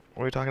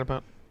What are we talking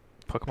about?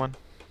 Pokemon?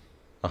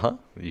 Uh-huh.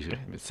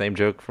 Same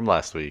joke from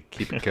last week.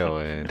 Keep it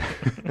going.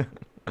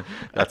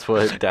 That's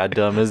what Dad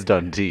Dumb has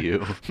done to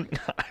you.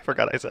 I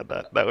forgot I said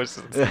that. That was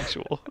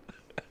instinctual.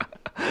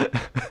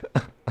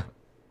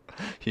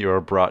 You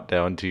are brought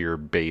down to your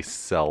base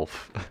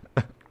self.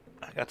 I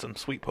got some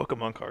sweet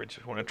Pokemon cards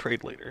if you want to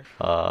trade later.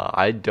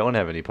 I don't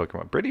have any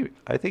Pokemon.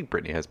 I think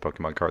Brittany has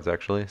Pokemon cards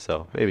actually,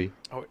 so maybe.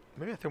 Oh, wait,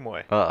 maybe I threw them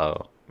away.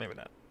 Uh-oh. Maybe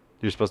not.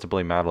 You're supposed to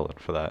blame Madeline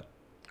for that.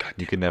 God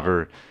You damn can it,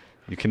 Mom.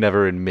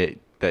 never admit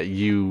that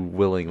you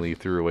willingly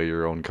threw away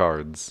your own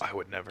cards. I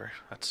would never.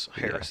 That's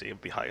Yeah. heresy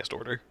of the highest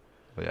order.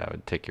 Yeah, I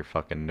would take your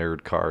fucking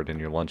nerd card and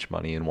your lunch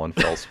money in one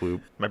fell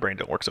swoop. My brain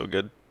don't work so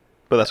good.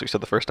 But that's what you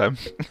said the first time.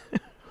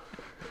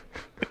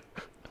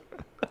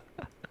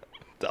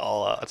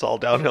 It's all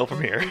downhill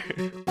from here.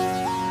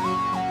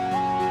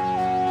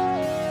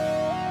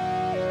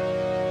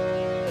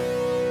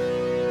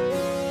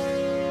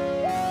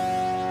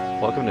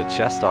 Welcome to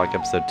Chess Talk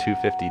episode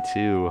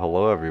 252.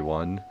 Hello,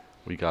 everyone.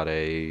 We got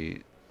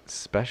a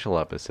special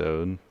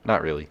episode.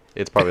 Not really.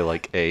 It's probably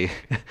like a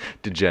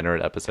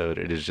degenerate episode.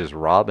 It is just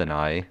Rob and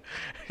I.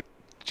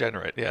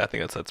 Generate. Yeah, I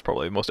think that's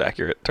probably the most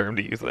accurate term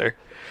to use there.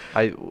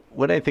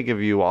 When I think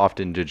of you,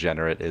 often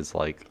degenerate is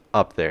like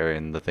up there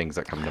in the things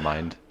that come to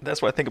mind.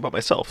 That's what I think about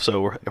myself, so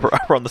we're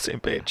on the same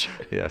page.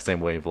 Yeah, same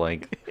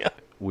wavelength. Yeah.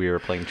 We were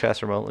playing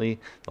chess remotely.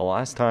 The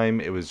last time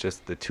it was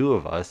just the two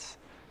of us.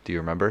 Do you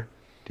remember?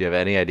 Do you have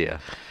any idea?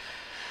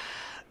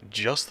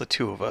 Just the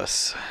two of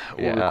us.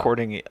 We're Yeah.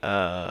 recording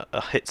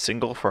a hit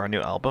single for our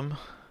new album.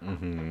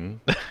 Mm-hmm.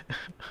 It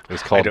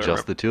was called don't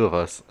Just the Two of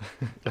Us.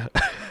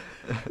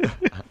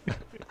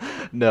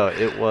 No,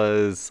 it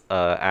was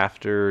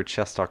after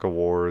Chess Talk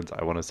Awards,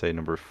 I want to say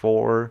number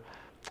 4.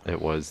 It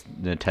was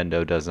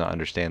Nintendo Does Not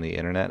Understand the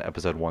Internet,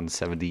 episode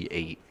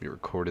 178. We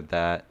recorded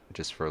that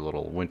just for a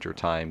little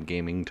wintertime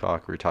gaming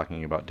talk. We were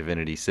talking about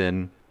Divinity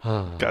Sin.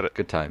 Got it.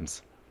 Good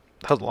times.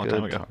 That was a long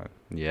time Good ago. time.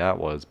 Yeah, it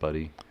was,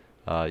 buddy.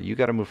 You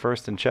got to move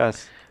first in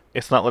chess.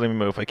 It's not letting me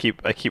move. I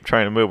keep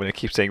trying to move and it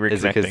keeps saying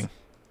Is it reconnecting.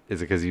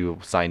 because you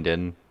signed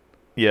in?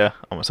 Yeah,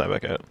 I'm gonna sign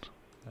back out.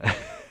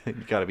 You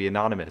got to be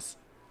anonymous.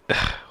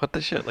 What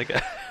the shit? Like,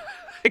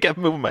 I kept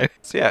moving my.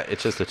 So yeah,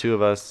 it's just the two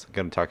of us.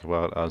 Going to talk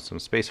about some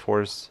Space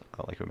Force,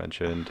 like we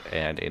mentioned,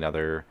 and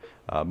another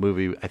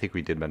movie. I think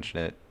we did mention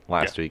it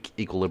last Yeah. week,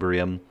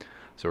 Equilibrium.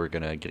 So we're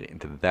gonna get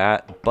into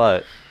that.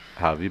 But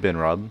how have you been,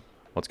 Rob?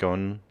 What's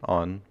going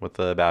on with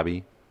the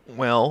babby?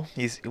 Well,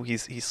 he's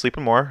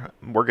sleeping more.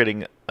 We're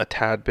getting a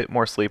tad bit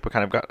more sleep. We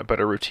kind of got a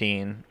better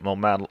routine. Well,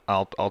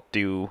 I'll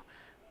do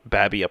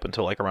Babby up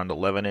until like around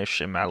 11ish,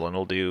 and Madeline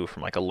will do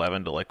from like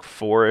 11 to like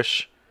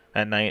 4ish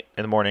at night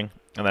in the morning,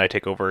 and then I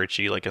take over and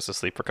she like gets to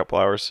sleep for a couple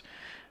hours.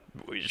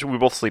 We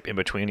both sleep in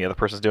between. The other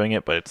person's doing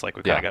it, but it's like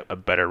we kind of Yeah. got a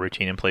better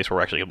routine in place where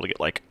we're actually able to get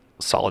like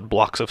solid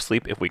blocks of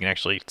sleep if we can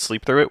actually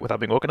sleep through it without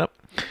being woken up.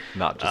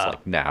 Not just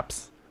like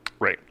naps,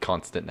 Right.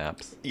 constant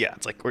naps. Yeah,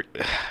 it's like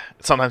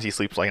sometimes he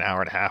sleeps like an hour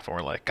and a half, and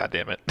we're like, God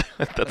damn it,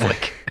 that's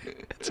like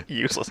it's a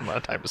useless amount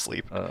of time to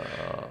sleep.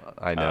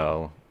 I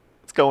know.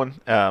 It's going,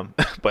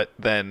 but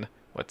then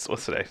what's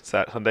today?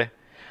 Sunday,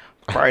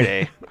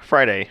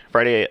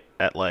 Friday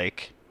at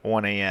like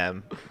 1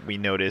 a.m. We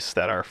noticed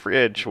that our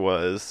fridge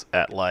was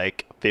at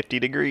like 50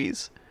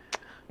 degrees,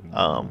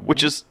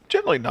 which is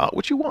generally not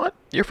what you want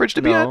your fridge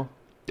to be at.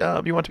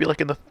 No. You want to be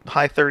like in the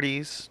high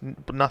 30s,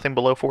 nothing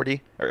below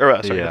 40,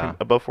 sorry, Yeah. nothing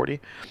above 40.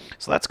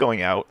 So that's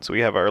going out. So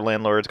we have our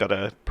landlord's got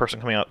a person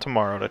coming out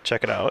tomorrow to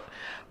check it out.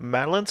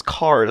 Madeline's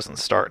car doesn't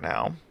start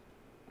now.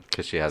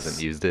 Because she hasn't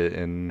used it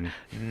in.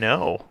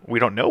 No, we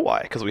don't know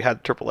why, because we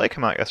had AAA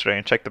come out yesterday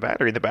and check the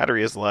battery. The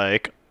battery is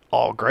like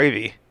all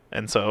gravy.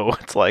 And so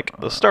it's like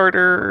the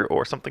starter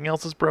or something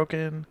else is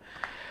broken.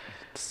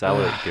 Sell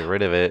it. Get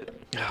rid of it.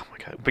 Oh my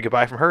god. Big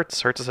goodbye from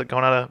Hertz. Hertz is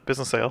going on a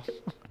business sale.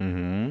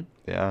 Mm-hmm.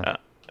 Yeah.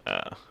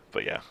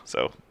 But yeah,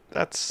 so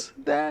that's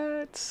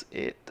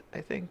it,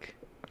 I think.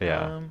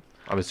 Yeah.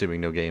 I'm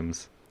assuming no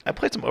games. I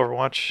played some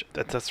Overwatch.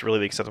 That's really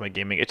the extent of my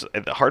gaming. It's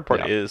the hard part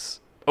Yeah. is.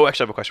 Oh,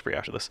 actually, I have a question for you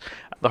after this.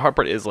 The hard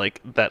part is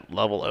like that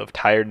level of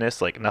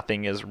tiredness. Like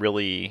nothing is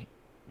really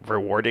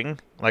rewarding.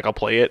 Like I'll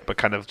play it, but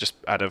kind of just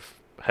out of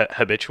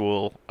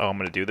habitual. Oh, I'm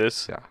gonna do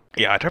this. Yeah.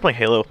 Yeah, I tried playing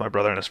Halo with my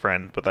brother and his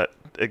friend, but that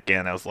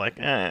again, I was like,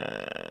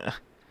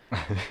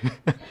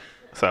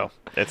 So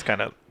it's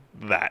kind of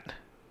that.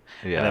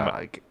 Yeah,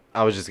 then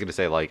I was just gonna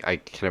say, like, I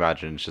can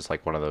imagine it's just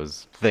like one of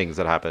those things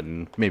that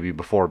happen maybe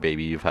before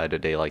baby. You've had a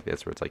day like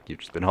this where it's like you've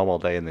just been home all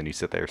day, and then you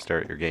sit there, stare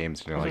at your games,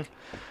 and you're like,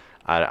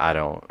 I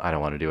don't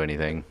want to do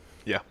anything.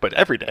 Yeah, but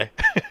every day.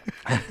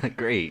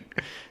 Great.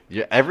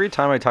 Yeah, every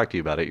time I talk to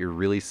you about it, you're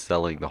really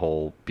selling the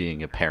whole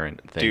being a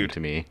parent thing Dude. to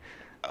me.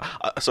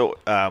 So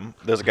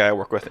there's a guy I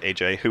work with,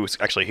 AJ, who's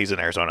actually he's in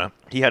Arizona.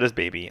 He had his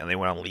baby, and they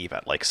went on leave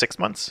at like 6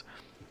 months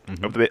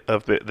of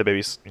the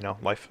baby's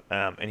life.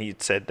 And he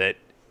said that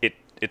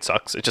it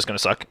sucks. It's just gonna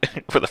suck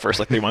for the first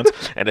like 3 months,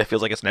 and it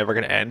feels like it's never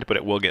gonna end. But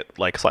it will get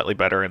like slightly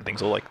better, and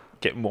things will like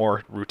get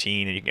more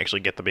routine, and you can actually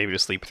get the baby to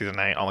sleep through the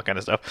night, all that kind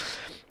of stuff.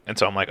 And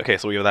so I'm like, okay,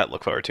 so we have that to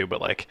look forward to. But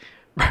like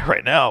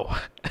right now.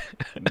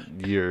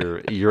 You're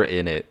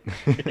in it.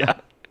 Yeah.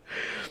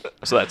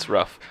 So that's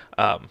rough.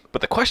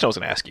 But the question I was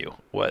going to ask you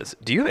was,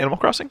 do you have Animal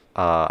Crossing?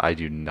 I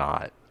do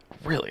not.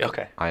 Really?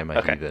 Okay. I am a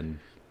Okay. heathen.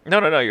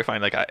 No, you're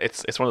fine. Like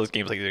it's one of those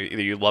games like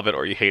either you love it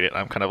or you hate it.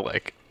 I'm kind of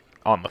like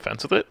on the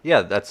fence with it.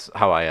 Yeah, that's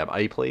how I am.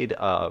 I played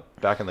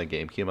back in the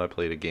GameCube. I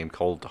played a game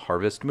called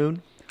Harvest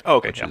Moon, Oh,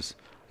 okay. which Yeah. is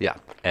yeah.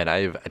 And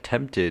I've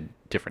attempted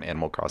different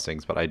Animal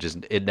Crossings, but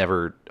it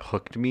never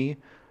hooked me.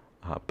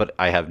 But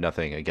I have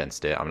nothing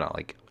against it. I'm not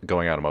like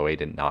going out of my way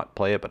to not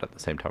play it, but at the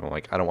same time, I'm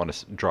like I don't want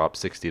to drop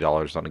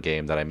 $60 on a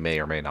game that I may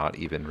or may not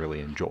even really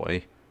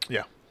enjoy.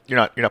 Yeah.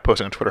 You're not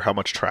posting on Twitter how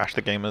much trash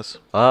the game is.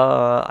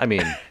 I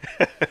mean,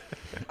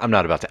 I'm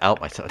not about to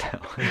out myself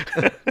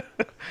now.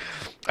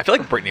 I feel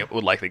like Brittany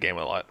would like the game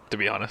a lot, to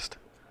be honest.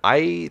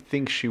 I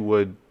think she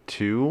would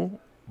too,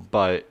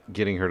 but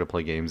getting her to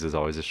play games is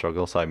always a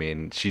struggle. So I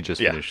mean, she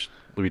just Yeah. finished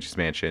Luigi's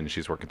Mansion.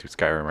 She's working through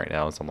Skyrim right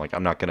now, so I'm like,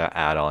 I'm not gonna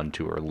add on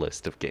to her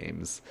list of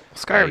games.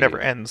 Skyrim I- never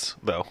ends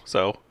though,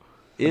 so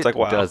It it's like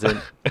wow. doesn't,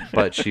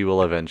 but she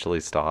will eventually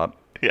stop.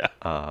 Yeah.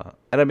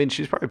 And I mean,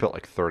 she's probably put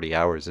like 30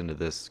 hours into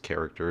this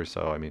character,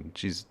 so I mean,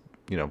 she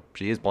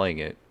is playing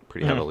it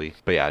pretty heavily.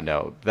 But yeah,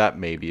 no, that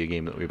may be a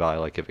game that we buy.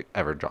 Like if it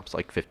ever drops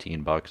like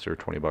 $15 or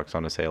 $20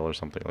 on a sale or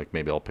something, like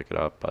maybe I'll pick it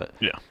up. But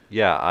Yeah.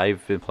 yeah,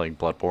 I've been playing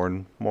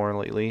Bloodborne more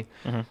lately.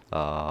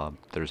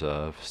 There's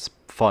a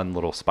fun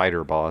little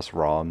spider boss,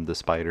 Rom the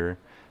spider,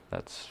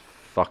 that's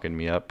fucking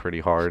me up pretty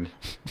hard.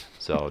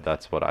 So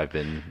that's what I've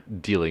been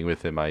dealing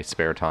with in my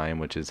spare time,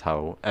 which is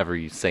how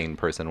every sane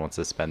person wants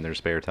to spend their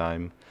spare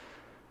time.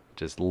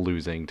 Just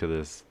losing to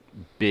this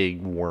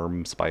big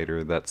worm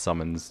spider that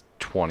summons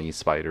 20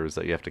 spiders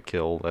that you have to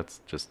kill. That's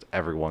just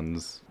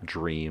everyone's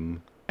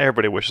dream.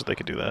 Everybody wishes they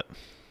could do that.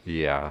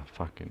 Yeah,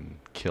 fucking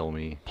kill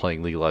me.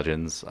 Playing League of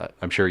Legends.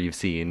 I'm sure you've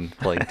seen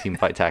playing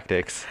Teamfight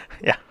Tactics.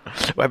 Yeah.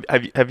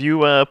 Have you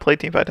played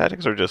Teamfight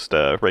Tactics or just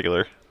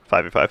regular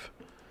 5v5?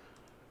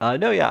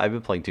 No, yeah, I've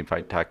been playing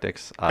Teamfight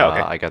Tactics. Oh,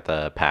 okay. I got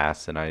the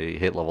pass, and I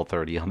hit level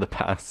 30 on the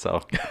pass,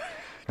 so...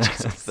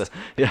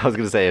 Yeah, I was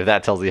going to say, if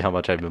that tells you how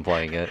much I've been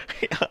playing it.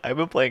 Yeah, I've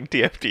been playing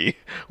TFT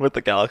with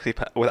the Galaxy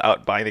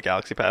without buying the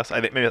Galaxy Pass.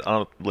 I think maybe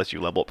I'll let you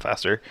level up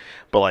faster,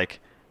 but like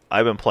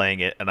I've been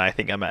playing it and I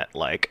think I'm at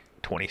like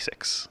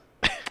 26.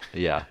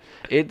 Yeah.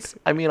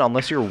 I mean,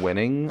 unless you're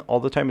winning all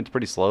the time, it's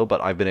pretty slow,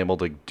 but I've been able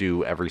to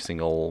do every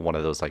single one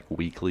of those, like,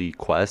 weekly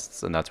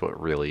quests, and that's what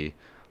really,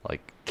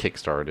 like,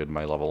 kickstarted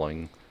my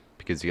leveling,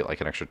 because you get,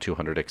 like, an extra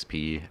 200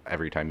 XP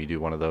every time you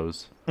do one of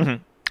those.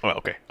 Mm-hmm. Oh,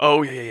 okay.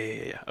 Oh,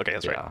 yeah. Okay,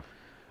 that's right.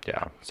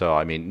 Yeah. So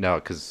I mean, no,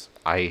 because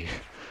I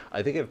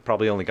think I've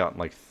probably only gotten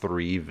like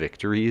 3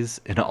 victories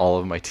in all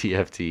of my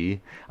TFT.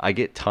 I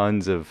get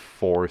tons of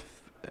 4th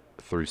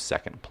through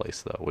 2nd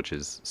place though, which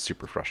is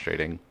super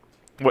frustrating.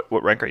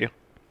 What rank are you?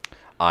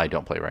 I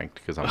don't play ranked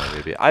because I'm a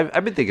baby.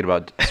 I've been thinking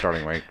about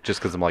starting ranked just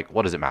because I'm like,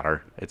 what does it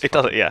matter? It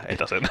doesn't. Yeah, it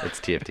doesn't. It's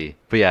TFT.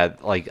 But yeah,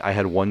 like I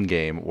had one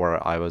game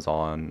where I was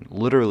on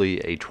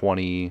literally a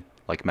 20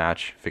 like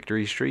match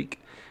victory streak.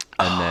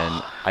 And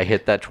then I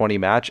hit that 20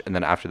 match, and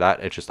then after that,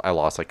 I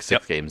lost like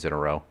 6 games in a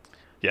row.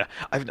 Yeah,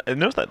 I've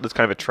noticed that there's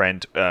kind of a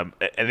trend. I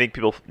think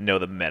people know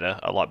the meta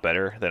a lot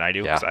better than I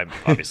do because I'm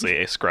obviously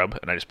a scrub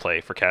and I just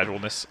play for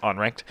casualness on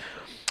ranked.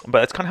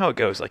 But that's kind of how it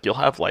goes. Like you'll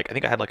have like I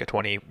think I had like a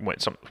 20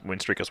 win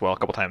streak as well a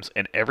couple times,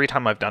 and every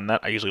time I've done that,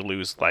 I usually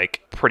lose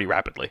like pretty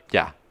rapidly.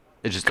 Yeah,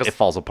 it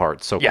falls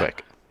apart so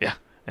quick. Yeah.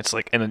 It's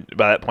like, and then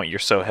by that point, you're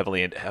so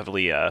heavily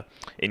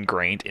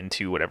ingrained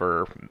into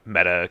whatever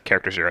meta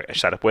characters you're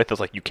set up with. It's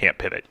like you can't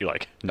pivot. You're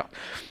like, No,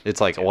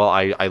 it's like, well,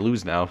 I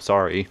lose now.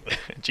 Sorry.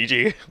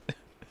 GG.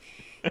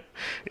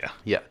 Yeah.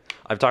 Yeah,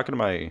 I've talked to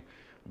my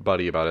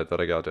buddy about it that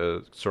I got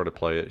to sort of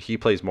play it. He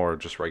plays more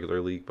just regular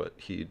League, but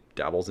he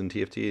dabbles in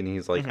TFT, and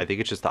he's like, I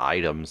think it's just the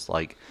items.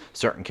 Like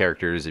certain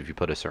characters, if you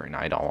put a certain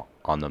item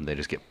on them, they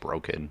just get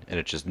broken, and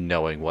it's just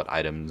knowing what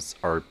items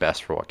are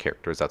best for what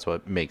characters. That's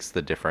what makes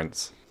the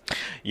difference.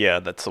 Yeah,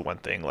 that's the one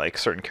thing. Like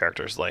certain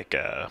characters, like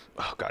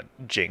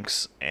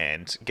Jinx,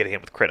 and getting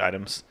him with crit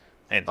items.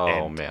 And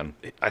man,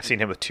 I've seen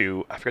him with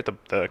 2. I forget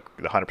the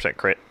 100%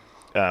 crit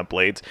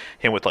blades.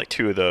 Him with like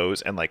 2 of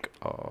those, and like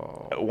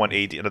one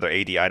AD, another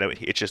AD item.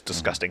 It's just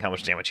disgusting how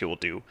much damage he will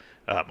do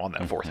on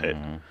that 4th hit.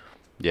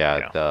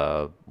 Yeah,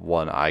 the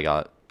one I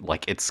got,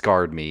 like, it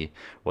scarred me,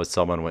 was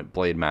someone went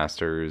Blade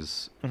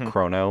Masters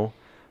Chrono.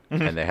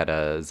 And they had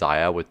a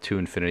Xayah with 2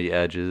 Infinity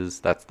Edges.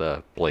 That's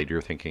the blade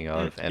you're thinking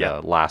of. And a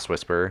Last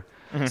Whisper.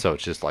 So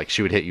it's just like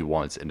she would hit you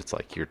once, and it's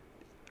like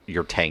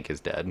your tank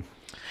is dead.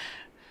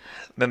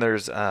 Then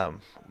there's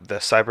the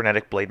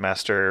Cybernetic Blade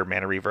Master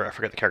Mana Reaver. I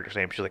forget the character's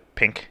name. She's like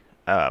pink.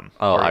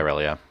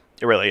 Irelia.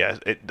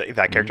 Irelia, yeah.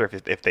 That character,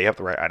 if they have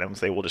the right items,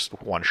 they will just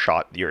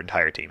one-shot your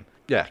entire team.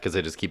 Yeah, because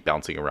they just keep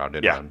bouncing around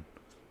and around.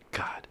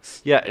 God.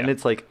 Yeah, and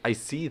it's like I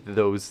see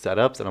those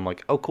setups and I'm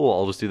like, oh cool,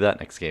 I'll just do that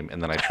next game, and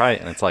then I try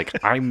it and it's like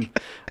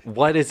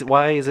why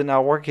is it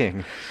not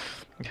working?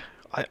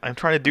 I'm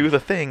trying to do the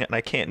thing and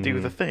I can't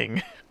do the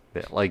thing.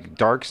 Yeah, like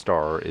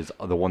Darkstar is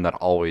the one that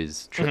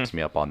always trips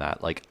me up on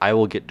that. Like I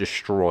will get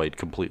destroyed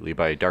completely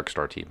by a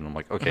Darkstar team, and I'm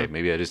like, okay,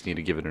 maybe I just need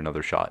to give it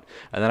another shot.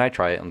 And then I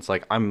try it, and it's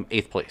like I'm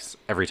 8th place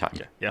every time.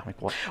 Yeah, yeah.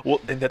 Like what? Well,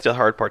 and that's the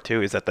hard part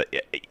too. Is that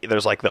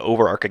there's like the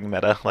overarching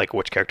meta, like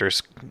which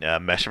characters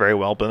mesh very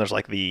well, but then there's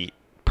like the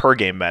per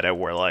game meta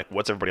where like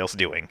what's everybody else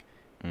doing.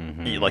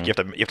 Like you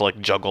have to like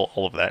juggle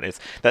all of that. I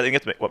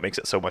think that's what makes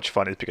it so much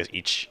fun is because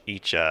each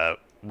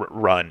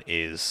run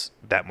is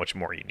that much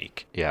more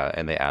unique. Yeah,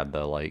 and they add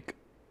the like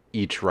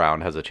each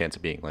round has a chance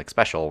of being like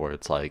special, where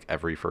it's like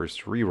every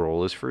first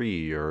reroll is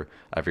free, or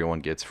everyone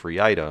gets free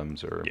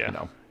items, or Yeah. you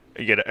know.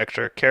 You get an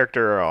extra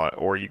character,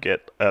 or you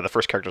get the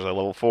first character's at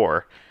level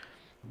 4.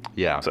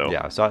 Yeah, So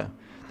yeah. So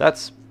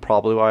that's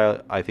probably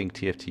why I think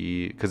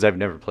TFT, because I've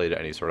never played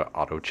any sort of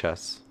auto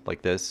chess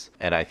like this,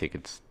 and I think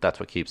that's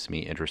what keeps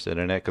me interested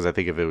in it. Because I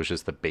think if it was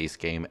just the base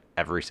game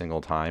every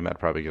single time, I'd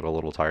probably get a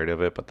little tired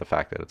of it. But the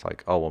fact that it's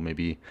like, oh well,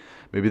 maybe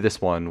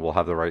this one will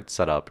have the right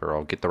setup, or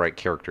I'll get the right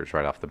characters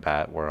right off the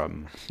bat, where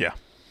I'm yeah,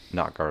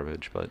 not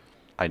garbage. But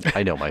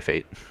I know my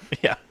fate.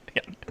 yeah,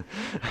 yeah,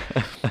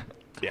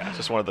 yeah. It's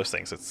just one of those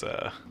things. It's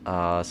So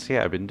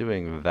yeah, I've been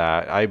doing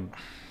that. I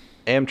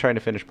am trying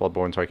to finish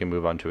Bloodborne so I can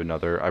move on to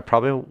another. I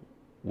probably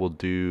will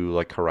do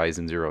like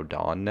Horizon Zero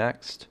Dawn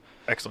next.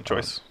 excellent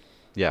choice.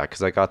 Yeah,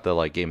 because I got the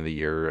like Game of the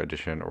Year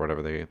edition or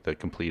whatever the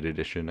complete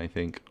edition I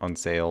think on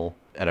sale,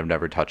 and I've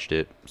never touched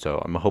it. So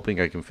I'm hoping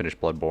I can finish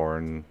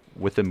Bloodborne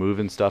with the move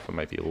and stuff. It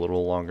might be a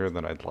little longer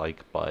than I'd like,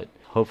 but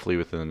hopefully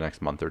within the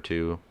next month or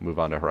two, move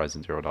on to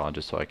Horizon Zero Dawn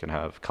just so I can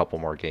have a couple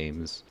more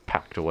games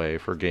packed away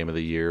for Game of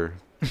the Year.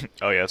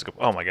 Oh yeah, it's good.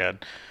 Oh my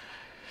god.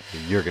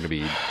 You're gonna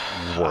be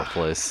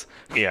worthless.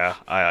 Yeah,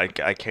 I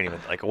can't even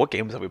like what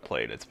games have we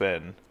played? It's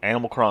been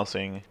Animal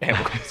Crossing,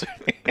 Animal Crossing.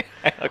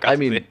 I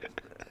mean,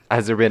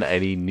 has there been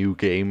any new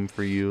game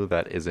for you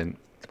that isn't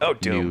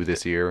Doom. new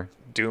this year?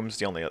 Doom's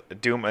the only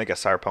Doom. I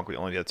guess Cyberpunk were the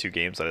only other 2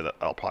 games that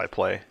I'll probably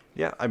play.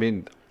 Yeah, I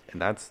mean,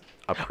 and that's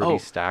a pretty Oh.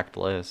 stacked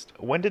list.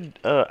 When did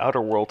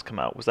Outer Worlds come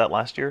out? Was that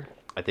last year?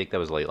 I think that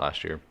was late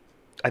last year.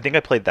 I think I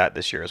played that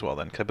this year as well.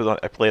 Then 'cause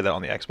I played that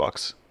on the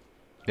Xbox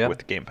Yeah, with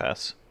the Game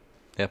Pass.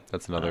 yeah,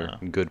 that's another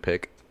Uh, good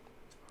pick.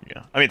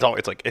 Yeah, I mean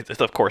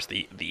it's of course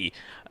the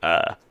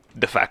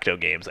de facto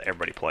games that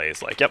everybody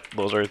plays. Like, yep,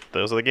 those are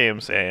the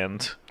games,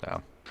 and Yeah,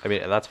 I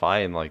mean, and that's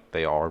fine. Like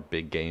they are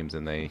big games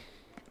and they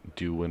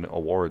do win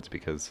awards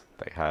because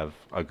they have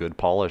a good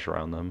polish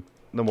around them.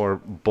 No more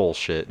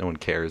bullshit. No one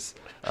cares.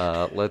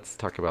 Let's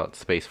talk about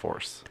Space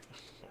Force.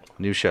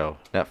 New show,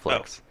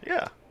 Netflix.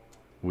 yeah,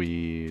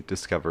 We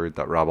discovered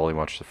that Rob only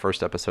watched the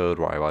first episode,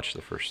 while I watched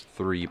the first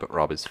 3, but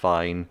Rob is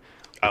fine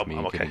with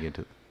I'm okay. getting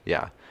into.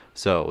 Yeah.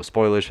 So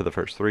spoilers for the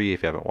first 3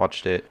 if you haven't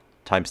watched it.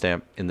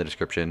 Timestamp in the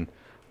description.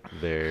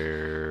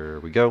 There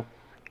we go.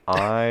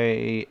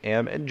 I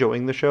am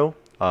enjoying the show.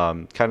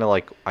 Kind of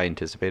like I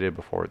anticipated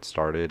before it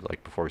started,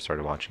 like before we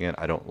started watching it.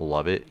 I don't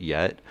love it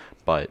yet,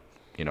 but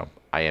you know,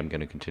 I am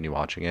going to continue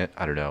watching it.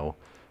 I don't know,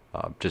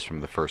 just from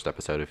the first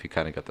episode, if you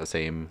kind of got the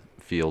same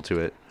feel to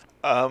it.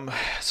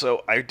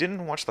 So I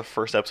didn't watch the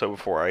first episode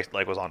before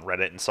I was on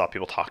Reddit and saw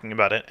people talking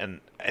about it, and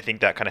I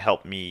think that kind of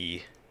helped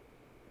me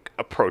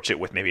approach it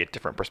with maybe a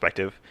different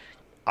perspective.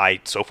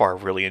 I so far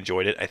really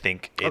enjoyed it. I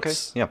think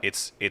it's Okay, yeah.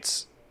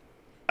 it's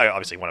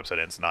obviously one episode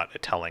in, it's not a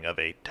telling of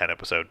a 10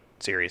 episode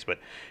series, but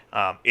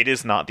it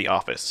is not The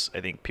Office.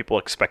 I think people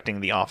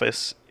expecting The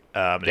Office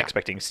and Yeah.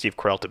 expecting Steve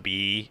Carell to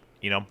be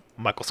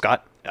Michael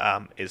Scott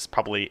is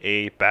probably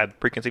a bad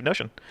preconceived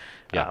notion.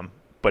 Yeah,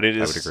 But it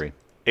I is would agree.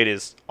 it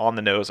is on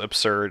the nose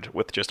absurd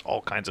with just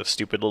all kinds of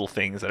stupid little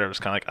things that are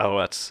just kind of like, oh,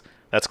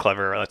 that's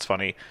clever, that's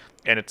funny,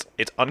 and it's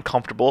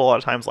uncomfortable a lot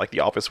of times, like The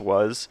Office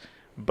was,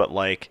 but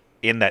like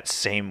in that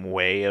same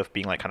way of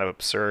being like kind of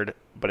absurd,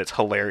 but it's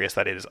hilarious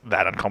that it is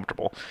that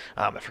uncomfortable.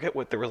 I forget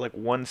what there was like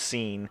one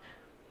scene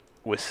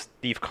with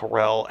Steve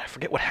Carell. I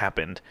forget what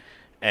happened,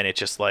 and it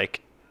just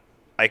like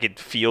I could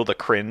feel the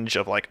cringe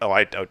of like, oh,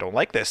 I don't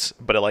like this.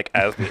 But like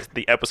as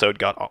the episode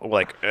got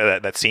like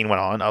that scene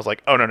went on, I was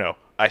like, oh no,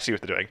 I see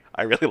what they're doing.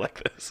 I really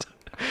like this.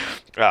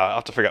 I'll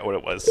have to figure out what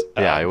it was.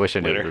 Yeah, I wish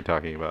I knew what later. you were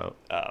talking about.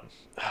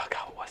 Oh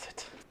God, what was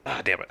it?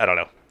 Damn it, I don't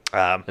know.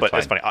 But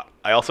it's fine. funny.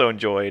 I also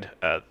enjoyed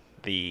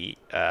the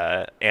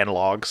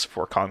analogs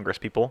for Congress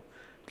people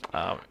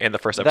in the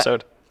first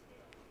episode.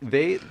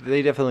 They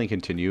definitely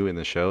continue in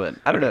the show, and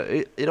I don't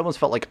know. It almost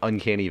felt like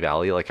Uncanny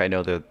Valley. Like I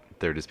know that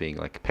they're just being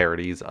like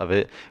parodies of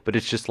it, but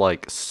it's just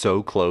like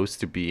so close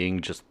to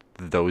being just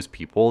those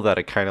people that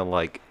it kind of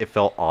like it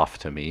felt off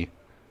to me.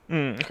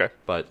 Okay.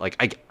 But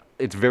like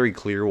it's very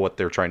clear what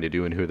they're trying to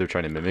do and who they're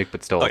trying to mimic,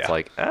 but still Oh, it's yeah.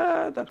 like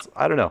that's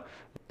I don't know.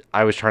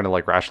 I was trying to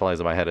like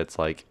rationalize in my head. It's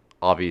like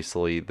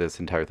obviously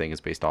this entire thing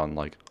is based on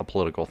like a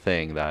political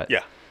thing that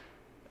Yeah.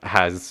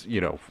 has,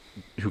 you know,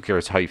 who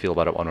cares how you feel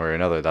about it one way or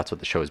another. That's what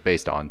the show is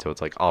based on. So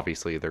it's like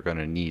obviously they're going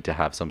to need to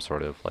have some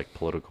sort of like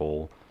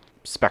political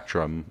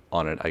spectrum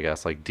on it, I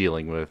guess, like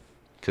dealing with,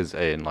 because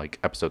in like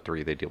episode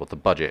 3 they deal with the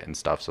budget and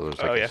stuff, so there's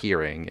like Oh, yeah. a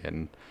hearing,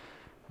 and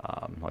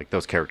like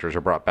those characters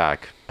are brought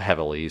back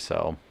heavily,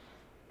 so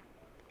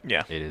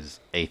Yeah. it is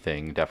a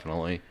thing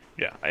definitely.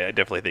 Yeah, I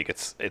definitely think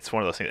it's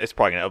one of those things. It's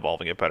probably gonna evolve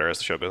and get better as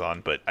the show goes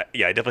on. But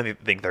yeah, I definitely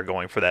think they're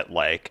going for that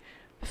like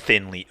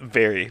thinly,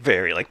 very,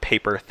 very like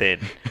paper thin,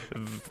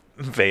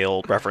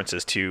 veiled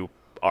references to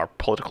our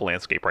political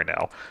landscape right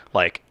now.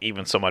 Like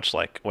even so much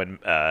like when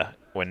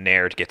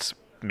Naird gets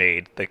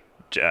made the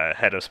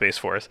head of Space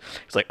Force,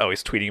 he's like, oh,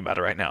 he's tweeting about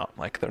it right now.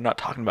 Like they're not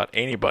talking about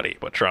anybody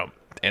but Trump,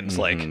 and it's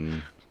like.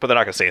 But they're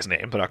not gonna say his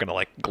name. They're not gonna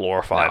like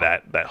glorify No.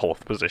 that whole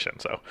position.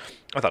 So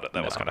I thought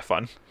that was No. kind of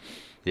fun.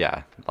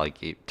 Yeah,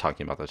 like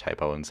talking about the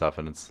typo and stuff,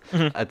 and it's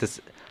at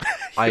this.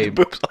 The I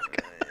boobs,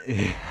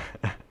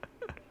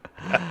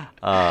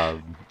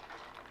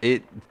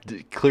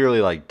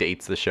 clearly like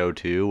dates the show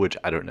too, which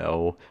I don't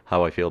know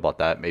how I feel about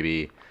that.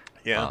 Maybe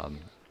yeah.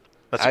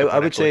 That's a I good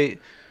point, would actually.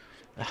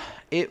 say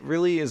it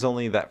really is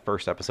only that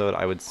first episode,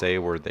 I would say,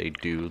 where they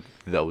do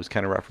those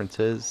kind of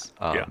references.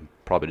 Yeah.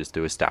 Probably just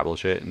to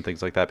establish it and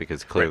things like that,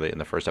 because clearly in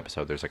the first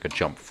episode there's like a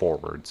jump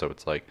forward, so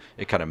it's like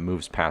it kind of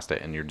moves past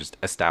it and you're just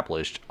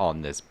established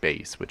on this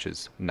base, which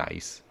is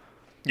nice.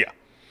 Yeah.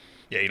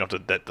 Yeah, you don't have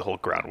to that the whole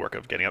groundwork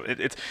of getting up.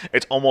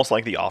 It's almost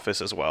like The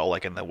Office as well,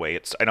 like in the way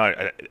it's. I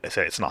know I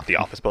say it's not The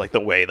Office, but like the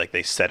way like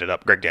they set it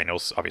up. Greg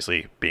Daniels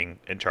obviously being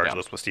in charge of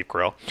Yeah. this with Steve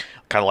Carell,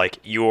 kind of like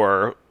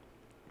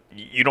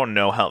you don't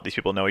know how these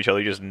people know each other.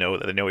 You just know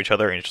that they know each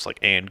other, and it's just like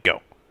and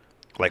go.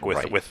 Like with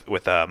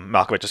Right.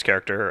 Malkovich's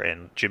character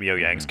and Jimmy O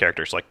Yang's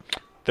characters, like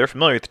they're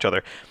familiar with each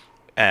other.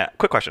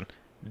 Quick question: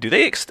 do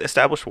they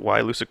establish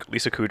why Lisa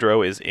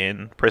Kudrow is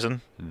in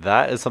prison?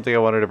 That is something I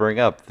wanted to bring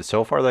up.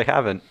 So far they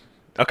haven't.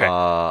 Okay.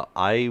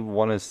 I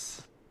want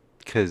to,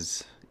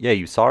 because yeah,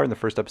 you saw her in the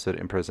first episode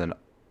in prison.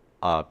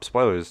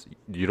 Spoilers.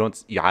 You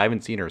don't. Yeah, I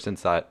haven't seen her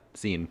since that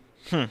scene.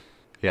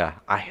 Yeah,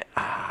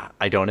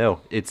 I don't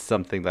know. It's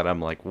something that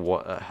I'm like,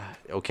 what?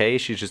 Okay,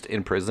 she's just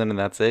in prison and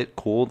that's it.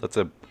 Cool. That's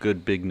a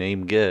good big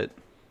name get.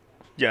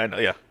 Yeah, I know,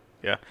 yeah,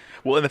 yeah.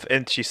 Well,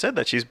 and she said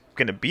that she's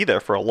gonna be there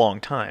for a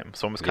long time,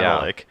 so I'm just kind Yeah.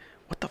 of like,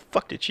 what the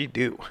fuck did she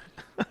do?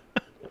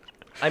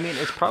 I mean,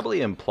 it's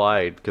probably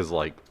implied because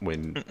like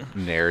when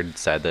Naird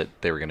said that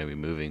they were going to be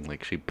moving,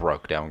 like she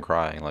broke down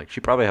crying. Like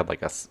she probably had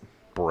like a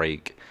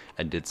break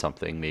and did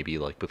something maybe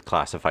like with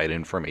classified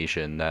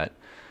information that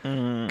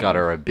got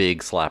her a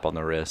big slap on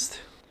the wrist.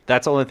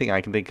 That's the only thing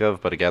I can think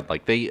of. But again,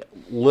 like they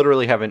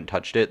literally haven't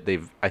touched it.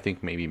 They've, I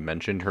think, maybe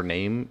mentioned her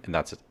name, and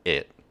that's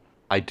it.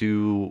 I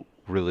do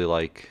really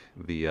like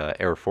the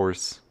Air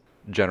Force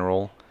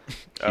general.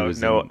 Oh, was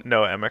no, in-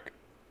 no, Emick.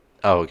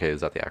 Oh, okay. Is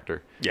that the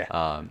actor?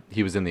 Yeah.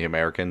 He was in The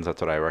Americans.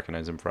 That's what I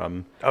recognize him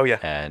from. Oh, yeah.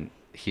 And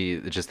he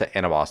just the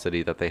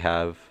animosity that they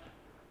have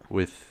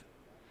with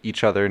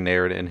each other,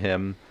 Naird and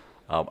him.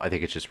 I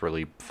think it's just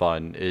really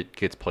fun. It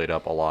gets played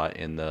up a lot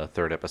in the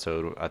third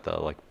episode at the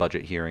like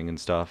budget hearing and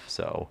stuff.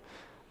 So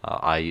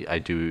I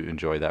do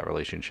enjoy that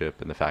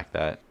relationship and the fact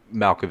that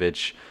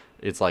Malkovich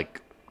is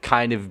like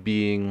kind of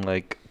being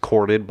like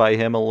courted by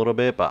him a little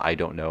bit, but I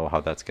don't know how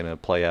that's gonna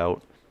play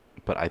out.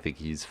 But I think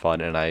he's fun,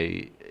 and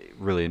I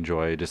really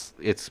enjoy just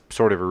it's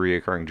sort of a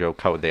reoccurring joke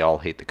how they all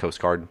hate the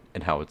Coast Guard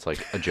and how it's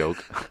like a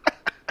joke.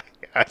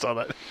 I saw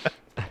that.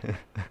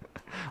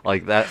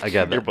 Like that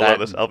again. You're that, below that,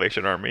 the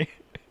Salvation Army.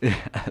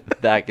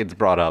 that gets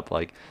brought up.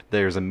 Like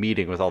there's a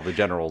meeting with all the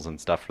generals and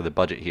stuff for the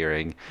budget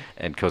hearing,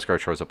 and Coast Guard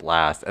shows up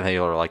last, and they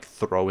are like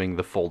throwing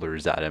the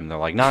folders at him. They're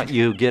like, "Not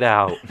you, get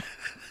out!"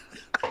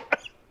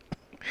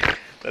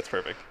 That's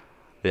perfect.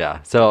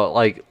 Yeah. So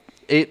like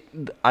it,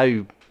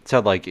 I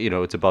said like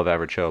it's above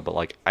average show, but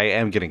like I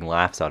am getting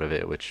laughs out of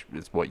it, which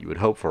is what you would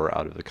hope for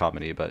out of the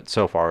comedy. But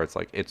so far, it's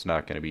like it's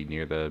not going to be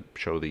near the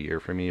show of the year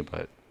for me.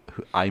 But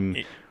I'm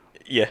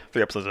Yeah,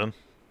 3 episodes in.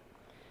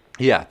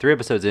 Yeah, 3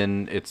 episodes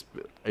in,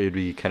 it'd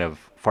be kind of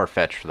far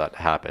fetched for that to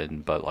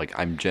happen, but like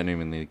I'm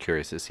genuinely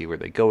curious to see where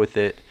they go with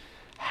it,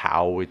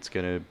 how it's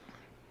gonna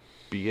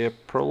be a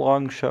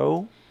prolonged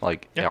show.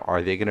 Like, Yeah.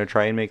 are they gonna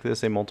try and make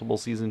this a multiple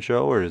season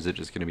show, or is it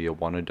just gonna be a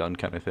one and done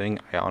kind of thing?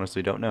 I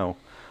honestly don't know.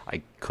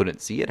 I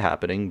couldn't see it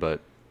happening, but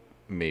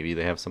maybe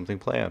they have something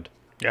planned.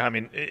 Yeah, I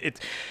mean,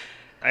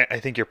 I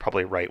think you're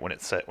probably right when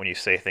when you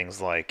say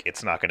things like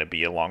it's not going to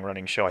be a long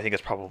running show. I think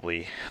it's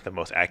probably the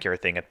most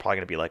accurate thing. It's probably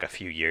going to be like a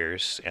few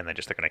years, and then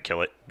just they're going to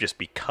kill it, just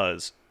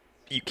because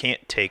you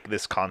can't take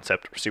this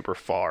concept super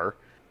far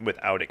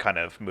without it kind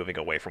of moving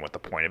away from what the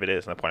point of it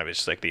is. And the point of it is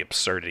just like the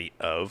absurdity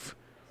of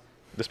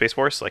the Space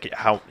Force, like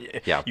how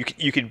Yeah.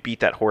 you can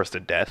beat that horse to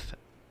death,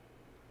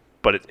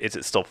 but is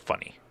it still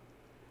funny?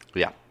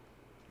 Yeah.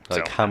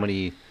 Like, So- how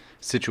many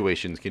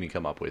situations can you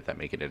come up with that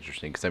make it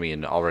interesting? Because, I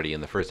mean, already in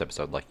the first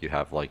episode, like, you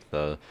have, like,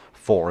 the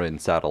foreign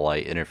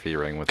satellite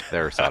interfering with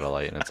their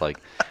satellite. And it's like,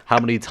 how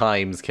many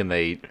times can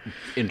they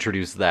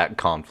introduce that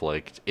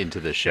conflict into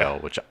the show?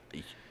 Which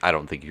I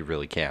don't think you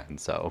really can.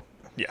 So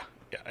Yeah,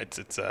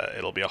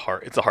 it'll be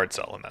it's a hard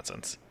sell in that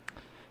sense.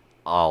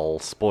 I'll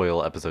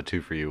spoil episode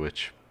 2 for you,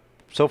 which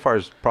so far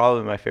is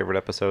probably my favorite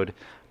episode,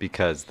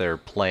 because their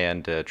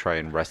plan to try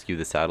and rescue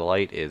the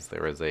satellite is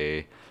there is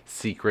a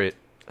secret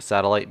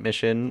satellite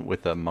mission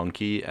with a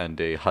monkey and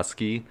a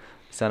husky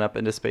sent up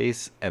into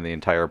space, and the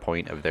entire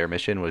point of their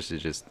mission was to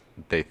just,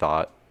 they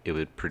thought it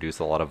would produce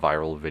a lot of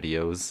viral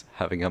videos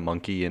having a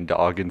monkey and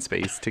dog in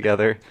space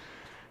together.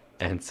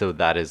 And so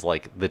that is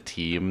like the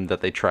team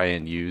that they try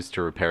and use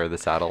to repair the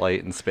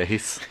satellite in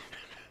space.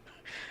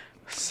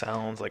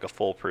 Sounds like a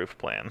foolproof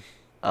plan.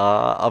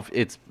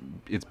 It's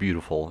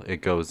beautiful.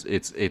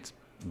 It's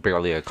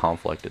barely a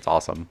conflict. It's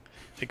awesome.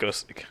 It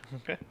goes.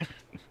 Okay.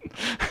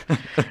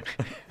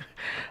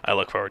 I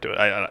look forward to it.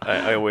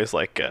 I always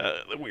like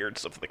the weird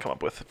stuff that they come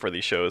up with for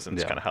these shows, and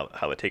just Yeah. kind of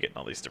how they take it in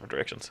all these different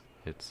directions.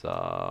 It's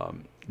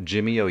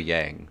Jimmy O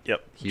Yang.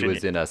 Yep. He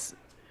was in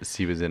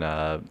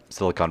a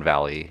Silicon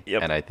Valley,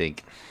 Yep. and I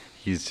think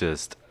he's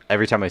just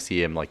every time I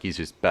see him, like he's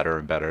just better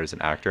and better as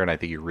an actor, and I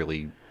think he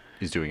really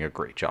is doing a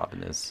great job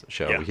in this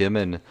show. Yeah. Him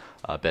and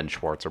Ben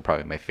Schwartz are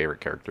probably my favorite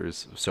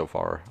characters so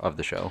far of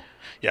the show.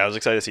 Yeah, I was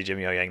excited to see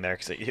Jimmy O Yang there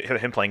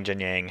because him playing Jin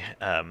Yang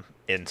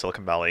in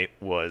Silicon Valley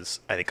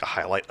was, I think, a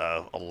highlight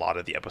of a lot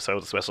of the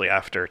episodes, especially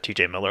after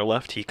T.J. Miller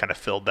left. He kind of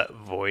filled that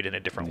void in a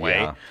different way.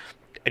 Yeah.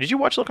 And did you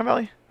watch Silicon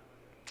Valley?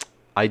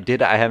 I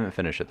did. I haven't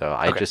finished it though.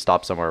 I Okay. just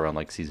stopped somewhere around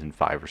like season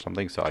 5 or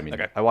something. So I mean,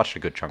 Okay. I watched a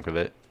good chunk of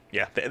it.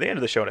 Yeah, they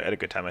ended the show at a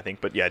good time, I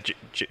think. But yeah,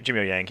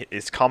 Jimmy O Yang,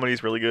 his comedy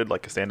is really good,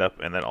 like a stand-up,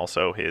 and then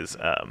also his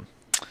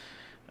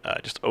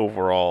just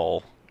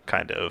overall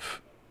kind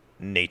of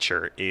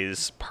nature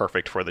is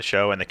perfect for the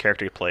show, and the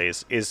character he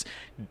plays is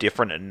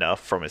different enough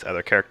from his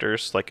other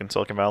characters, like in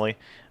Silicon Valley,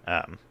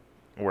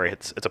 where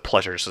it's a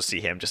pleasure just to see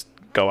him just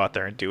go out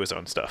there and do his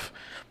own stuff.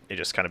 It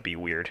just kind of be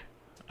weird.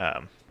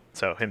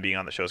 So him being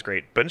on the show is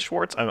great. Ben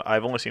Schwartz,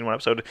 I've only seen one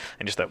episode,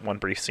 and just that one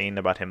brief scene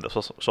about him, the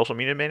social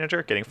media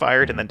manager, getting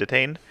fired and then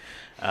detained.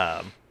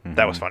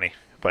 That was funny.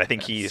 But I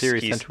think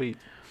Serious tweet.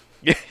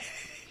 Yeah,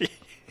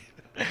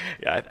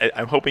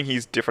 I'm hoping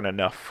he's different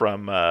enough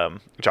from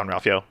John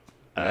Ralphio.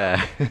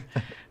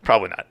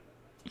 Probably not.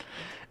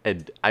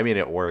 And I mean,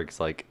 it works.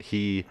 Like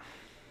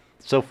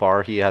so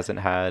far he hasn't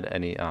had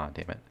any. Oh,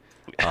 damn it.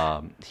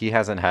 He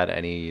hasn't had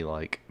any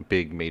like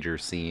big major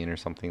scene or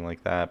something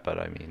like that. But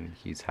I mean,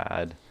 he's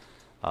had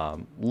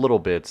little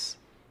bits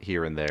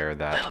here and there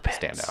that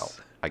stand out,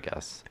 I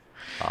guess.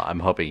 I'm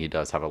hoping he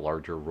does have a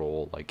larger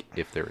role, like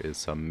if there is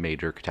some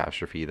major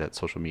catastrophe that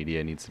social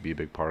media needs to be a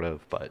big part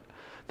of. But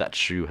that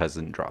shoe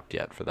hasn't dropped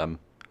yet for them.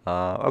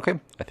 Okay,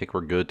 I think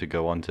we're good to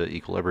go on to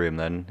Equilibrium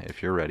then,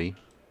 if you're ready.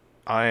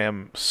 I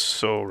am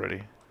so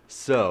ready.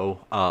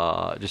 So,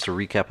 just a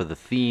recap of the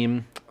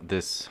theme.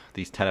 These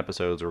 10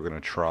 episodes we're going to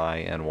try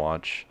and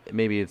watch.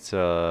 Maybe it's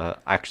a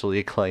actually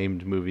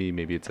acclaimed movie.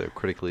 Maybe it's a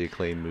critically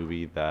acclaimed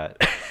movie that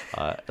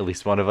at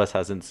least one of us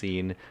hasn't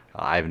seen.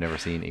 I've never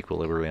seen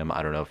Equilibrium.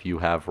 I don't know if you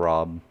have,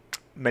 Rob.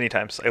 Many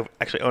times. I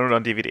actually own it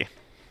on DVD.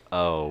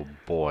 Oh,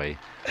 boy.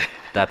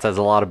 That says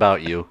a lot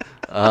about you.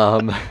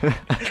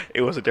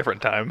 It was a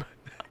different time.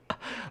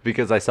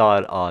 Because I saw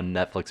it on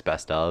Netflix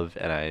Best Of,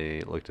 and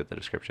I looked at the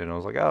description, and I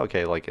was like, oh,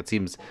 okay, like,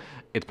 it's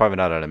probably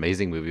not an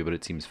amazing movie, but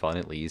it seems fun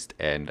at least,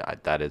 and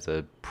that is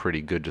a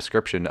pretty good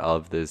description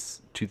of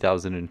this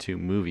 2002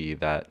 movie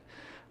that,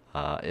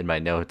 in my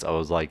notes, I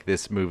was like,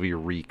 this movie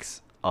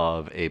reeks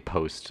of a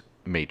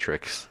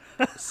post-Matrix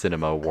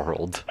cinema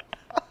world.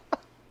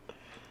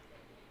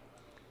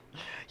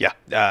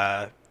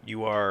 Yeah,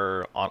 you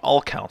are on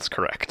all counts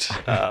correct.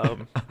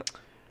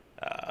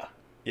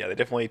 Yeah, they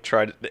definitely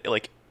tried.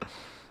 Like,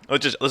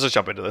 let's just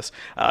jump into this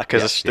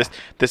because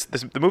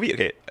the movie.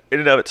 Okay, in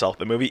and of itself,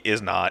 the movie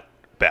is not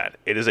bad.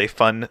 It is a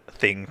fun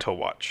thing to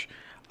watch.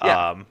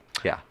 Yeah.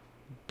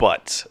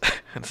 But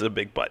it's a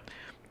big but.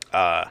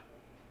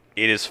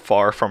 It is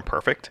far from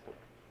perfect,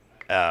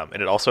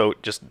 and it also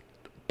just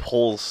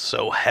pulls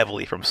so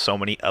heavily from so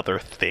many other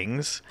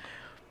things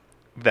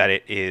that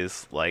it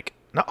is like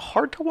not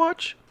hard to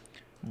watch.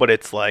 But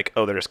it's like,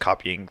 oh, they're just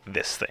copying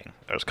this thing.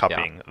 They're just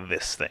copying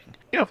this thing.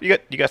 You know,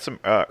 you got some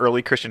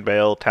early Christian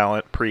Bale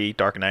talent pre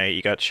Dark Knight.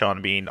 You got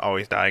Sean Bean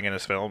always dying in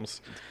his films.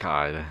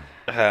 God.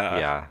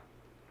 Yeah.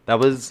 That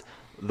was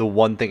the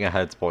one thing I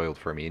had spoiled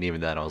for me. And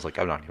even then, I was like,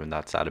 I'm not even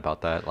that sad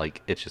about that.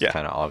 Like, it's just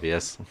kind of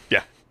obvious.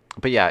 Yeah.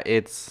 But yeah,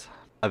 it's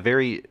a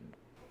very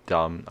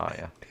dumb. Oh,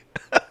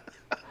 yeah.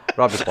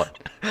 Rob just won.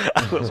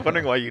 I was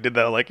wondering why you did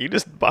that. Like, you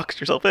just boxed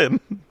yourself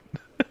in.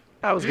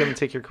 I was going to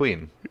take your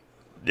queen.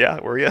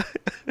 Yeah, were you?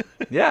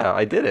 Yeah,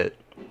 I did it.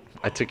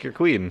 I took your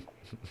queen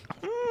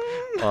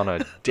on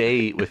a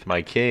date with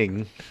my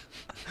king.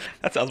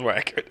 That sounds more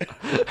accurate.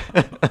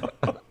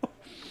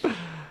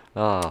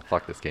 Oh,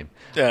 fuck this game.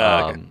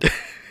 Okay.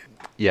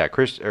 Yeah,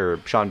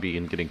 Sean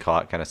Bean getting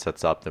caught kind of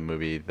sets up the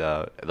movie.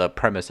 The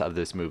premise of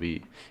this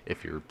movie,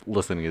 if you're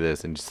listening to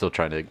this and still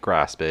trying to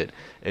grasp it,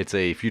 it's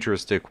a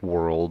futuristic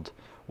world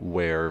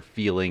where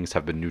feelings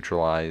have been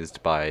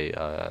neutralized by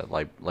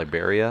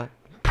Liberia.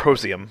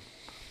 Prosium.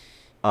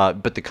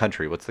 But the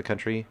country, what's the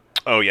country?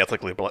 Oh, yeah, it's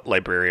like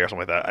Liberia or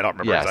something like that. I don't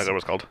remember exactly what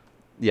it's called.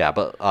 Yeah,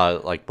 but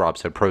like Rob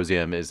said,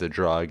 Prosium is a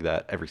drug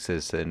that every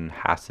citizen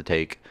has to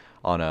take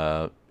on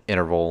a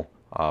interval,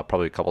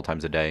 probably a couple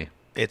times a day.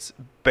 It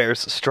bears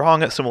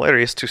strong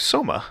similarities to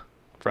Soma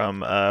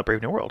from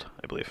Brave New World,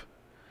 I believe.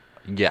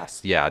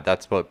 Yes, yeah,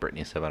 that's what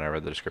Brittany said when I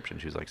read the description.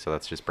 She was like, so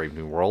that's just Brave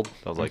New World?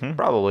 I was like,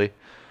 probably.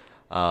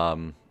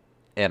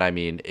 And I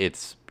mean,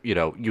 it's,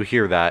 you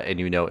hear that and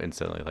you know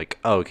instantly, like,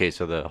 oh, okay,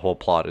 so the whole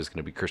plot is going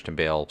to be Christian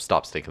Bale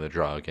stops taking the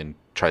drug and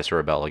tries to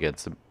rebel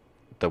against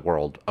the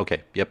world.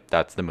 Okay, yep,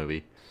 that's the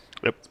movie.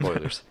 Yep.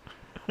 Spoilers.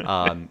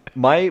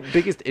 My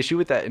biggest issue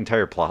with that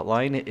entire plot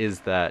line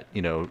is that,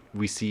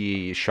 we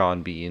see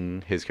Sean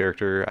Bean, his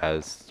character,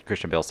 as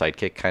Christian Bale's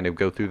sidekick, kind of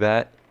go through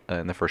that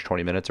in the first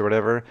 20 minutes or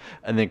whatever.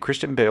 And then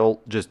Christian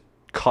Bale just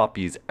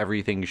copies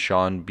everything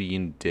Sean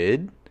Bean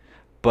did.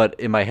 But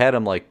in my head,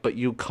 I'm like, but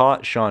you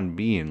caught Sean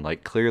Bean.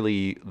 Like,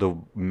 clearly the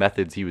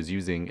methods he was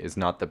using is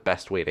not the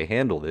best way to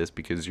handle this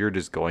because you're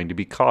just going to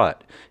be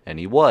caught. And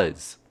he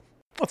was.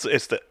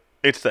 It's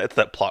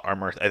that plot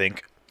armor, I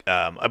think.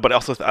 But I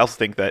also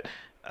think that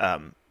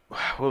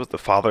what was the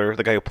father?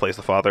 The guy who plays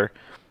the father.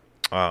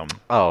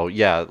 Oh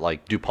yeah,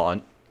 like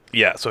DuPont.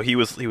 Yeah, so he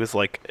was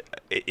like,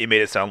 it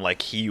made it sound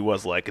like he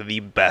was like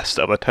the best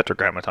of a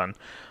tetragrammaton.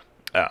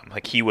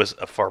 Like he was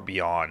far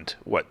beyond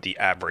what the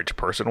average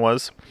person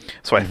was.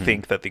 So I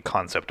think that the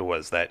concept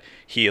was that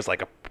he is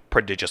like a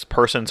prodigious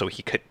person, so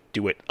he could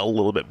do it a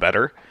little bit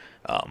better.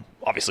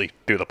 Obviously,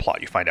 through the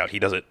plot, you find out he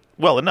does it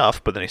well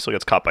enough, but then he still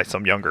gets caught by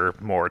some younger,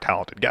 more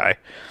talented guy.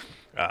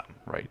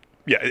 Right.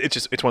 Yeah,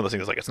 it's one of those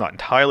things. Like, it's not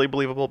entirely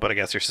believable, but I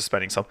guess you're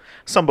suspending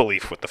some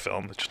belief with the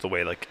film. It's just the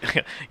way, like,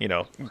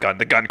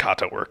 the gun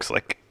kata works.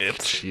 Like,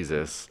 it's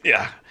Jesus.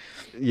 yeah.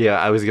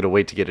 Yeah, I was gonna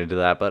wait to get into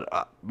that,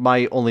 but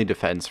my only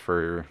defense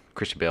for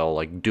Christian Bale,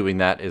 like, doing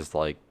that is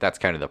like that's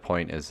kind of the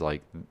point. Is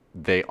like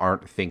they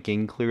aren't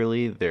thinking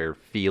clearly; they're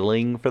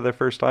feeling for the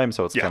first time,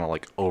 so it's kind of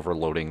like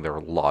overloading their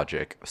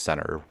logic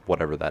center,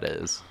 whatever that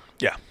is.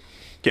 Yeah.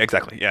 Yeah,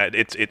 exactly. Yeah,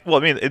 well, I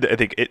mean, I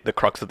think the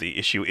crux of the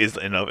issue is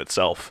in and of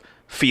itself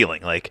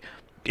feeling. Like,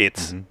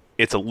 it's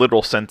a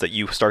literal sense that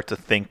you start to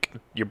think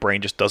your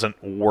brain just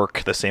doesn't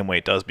work the same way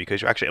it does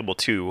because you're actually able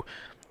to,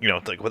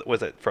 it's like, what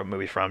was it from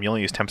movie from? You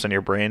only use 10% of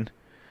your brain.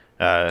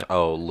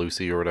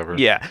 Lucy or whatever.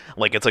 Yeah,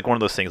 like it's like one of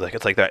those things. Like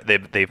it's like that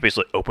they've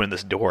basically opened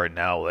this door, and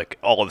now like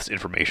all of this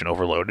information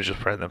overload is just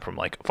preventing them from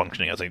like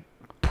functioning as a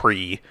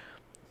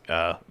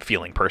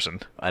feeling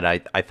person. And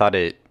I thought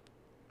it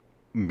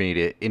made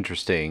it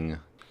interesting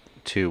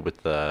too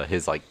with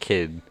his like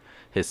kid,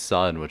 his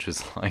son, which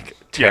was like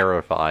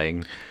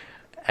terrifying.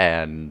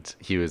 And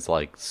he was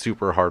like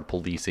super hard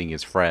policing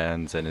his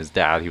friends and his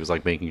dad. He was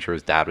like making sure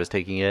his dad was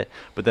taking it.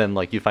 But then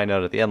like you find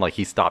out at the end, like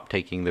he stopped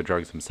taking the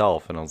drugs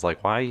himself. And I was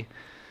like, why?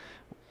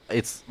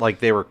 It's like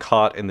they were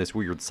caught in this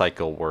weird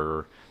cycle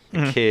where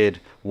the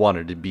kid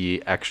wanted to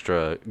be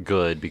extra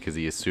good because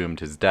he assumed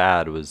his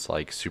dad was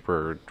like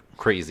super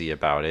crazy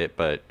about it,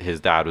 but his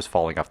dad was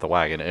falling off the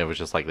wagon. And it was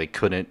just like they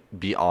couldn't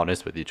be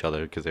honest with each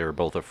other because they were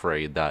both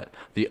afraid that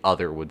the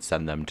other would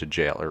send them to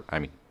jail or,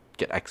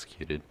 get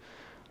executed.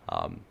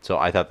 So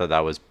I thought that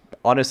was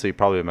honestly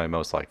probably my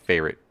most like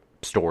favorite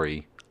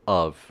story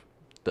of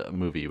the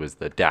movie was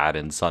the dad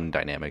and son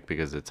dynamic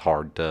because it's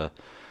hard to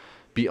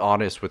be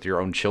honest with your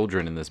own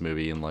children in this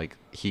movie. And like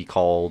he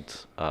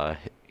called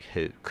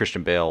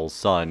Christian Bale's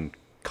son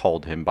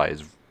called him by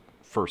his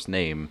first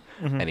name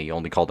and he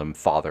only called him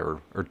father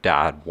or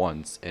dad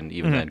once. And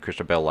even then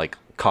Christian Bale like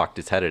cocked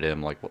his head at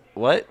him like,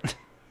 what?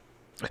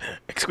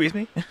 Excuse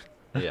me?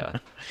 Yeah.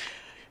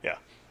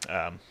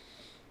 Yeah.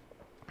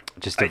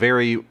 Just a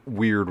very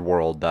weird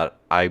world that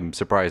I'm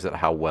surprised at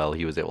how well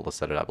he was able to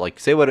set it up. Like,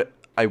 say what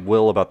I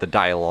will about the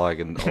dialogue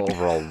and the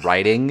overall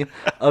writing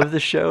of the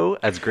show,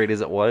 as great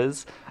as it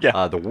was.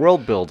 Yeah. The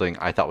world building,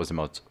 I thought was the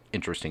most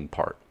interesting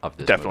part of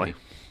this Definitely. movie.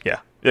 Yeah.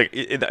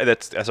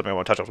 That's something I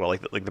want to touch on as well.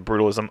 Like the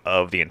brutalism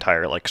of the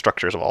entire like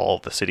structures of all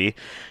of the city,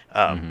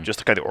 just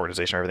the kind of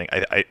organization and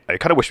everything. I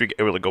kind of wish we could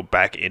really go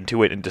back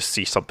into it and just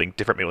see something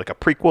different, maybe like a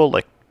prequel,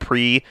 like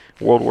pre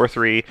World War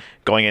III,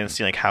 going in and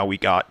seeing like how we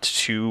got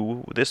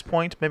to this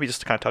point. Maybe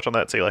just to kind of touch on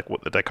that, say like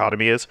what the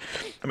dichotomy is.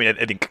 I mean,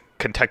 I think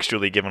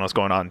contextually, given what's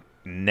going on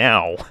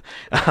now,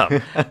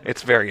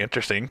 it's very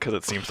interesting because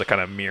it seems to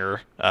kind of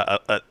mirror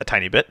a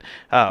tiny bit.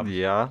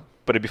 Yeah.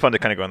 But it'd be fun to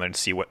kind of go in there and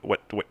see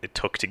what it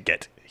took to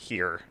get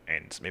here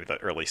and maybe the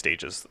early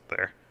stages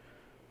there.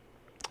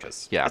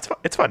 Because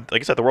it's fun.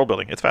 Like I said, the world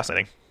building, it's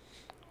fascinating.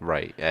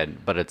 Right.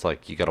 But it's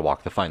like you got to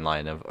walk the fine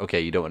line of,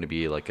 okay, you don't want to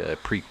be like a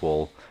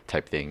prequel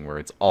type thing where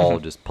it's all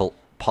just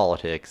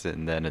politics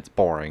and then it's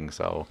boring.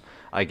 So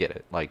I get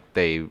it. Like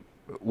they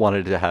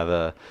wanted to have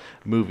a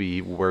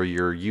movie where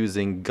you're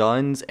using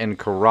guns and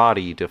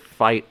karate to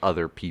fight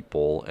other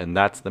people, and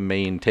that's the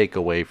main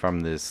takeaway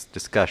from this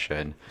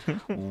discussion.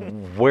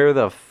 Where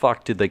the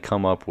fuck did they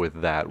come up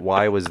with that?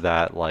 Why was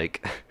that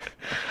like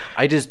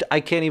I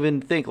can't even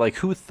think like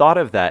who thought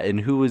of that and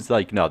who was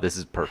like, no, this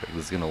is perfect,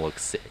 this is gonna look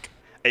sick.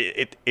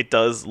 It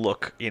does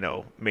look,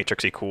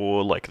 Matrixy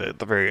cool, like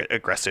the very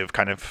aggressive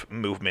kind of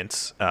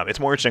movements. It's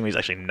more interesting when he's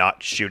actually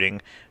not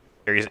shooting.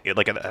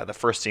 Like the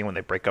first scene when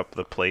they break up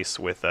the place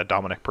with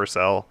Dominic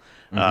Purcell.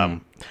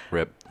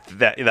 Rip.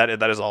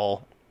 That is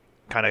all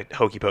kind of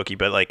hokey pokey,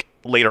 but like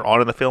later on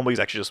in the film, he's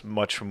actually just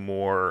much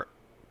more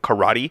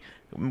karate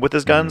with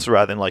his guns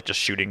rather than like just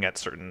shooting at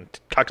certain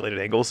calculated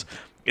angles.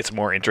 It's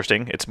more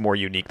interesting. It's more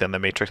unique than the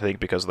Matrix, I think,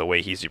 because of the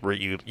way he's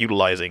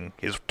utilizing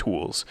his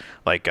tools.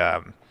 Like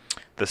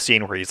the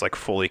scene where he's like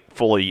fully,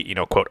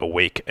 quote,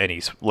 awake, and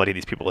he's letting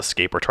these people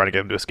escape or trying to get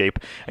them to escape,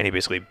 and he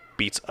basically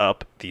beats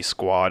up the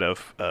squad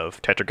of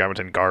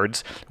Tetragrammaton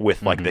guards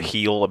with like the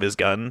heel of his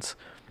guns.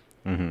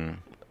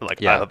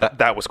 Like, Yeah,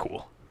 that was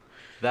cool.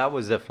 That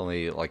was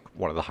definitely like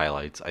one of the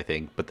highlights, I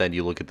think. But then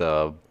you look at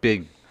the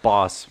big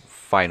boss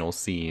final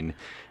scene,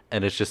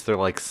 and it's just they're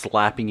like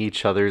slapping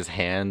each other's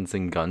hands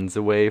and guns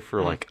away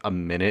for like a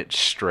minute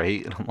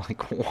straight, and I'm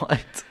like,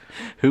 what?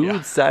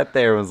 Who sat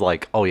there and was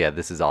like, oh yeah,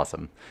 this is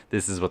awesome.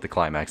 This is what the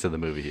climax of the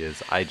movie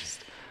is.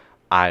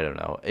 I don't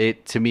know.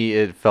 To me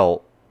it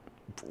felt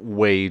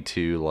way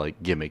too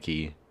like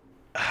gimmicky.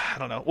 I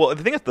don't know. Well,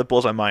 the thing that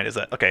blows my mind is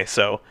that, okay,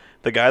 so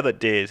the guy that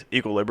did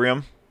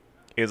Equilibrium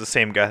is the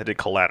same guy that did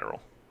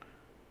Collateral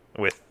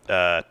with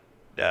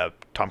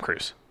Tom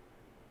Cruise.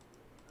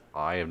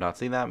 I have not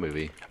seen that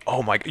movie.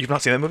 Oh my! You've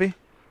not seen that movie?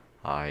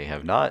 I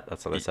have not.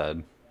 That's what I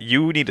said.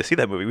 You need to see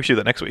that movie. We should do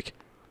that next week.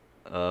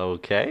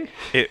 Okay.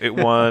 It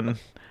won.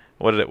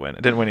 What did it win?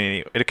 It didn't win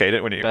any. Okay, it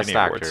didn't win any Best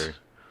awards. Actor.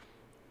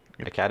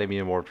 Academy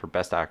Award for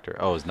Best Actor.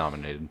 Oh, it was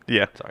nominated.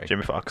 Yeah, Sorry.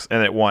 Jamie Foxx,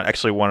 and it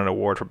actually won an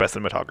award for Best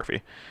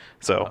Cinematography.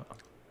 So,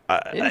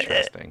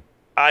 Interesting.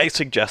 I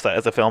suggest that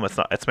as a film,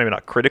 it's maybe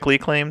not critically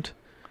acclaimed.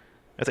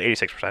 It's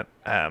 86%,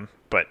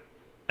 but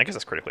I guess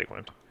it's critically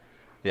acclaimed.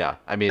 Yeah,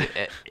 I mean,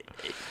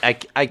 I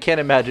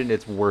can't imagine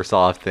it's worse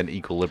off than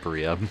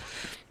Equilibrium.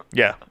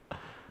 Yeah,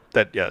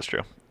 that's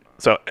true.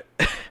 So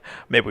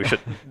maybe we should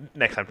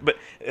next time. But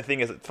the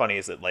thing is, it's funny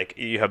is that like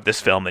you have this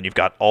film, then you've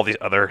got all these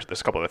there's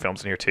a couple other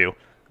films in here too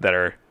that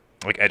are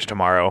like Edge of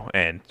Tomorrow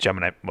and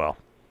Gemini. Well,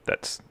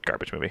 that's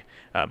garbage movie.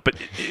 But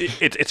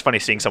it's funny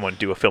seeing someone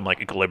do a film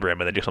like Equilibrium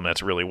and then do something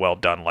that's really well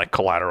done, like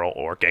Collateral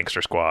or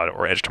Gangster Squad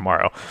or Edge of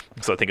Tomorrow.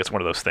 So I think it's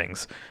one of those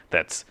things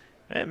that's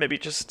maybe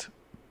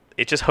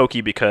it's just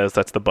hokey because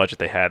that's the budget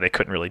they had. They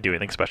couldn't really do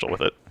anything special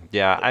with it.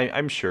 Yeah,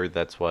 I'm sure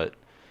that's what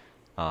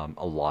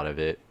a lot of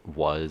it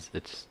was.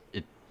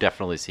 It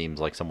definitely seems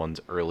like someone's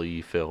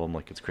early film,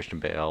 like it's Christian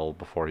Bale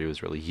before he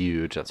was really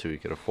huge. That's who he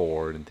could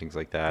afford and things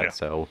like that. Yeah.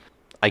 So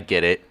I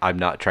get it. I'm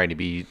not trying to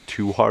be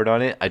too hard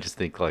on it. I just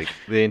think like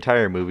the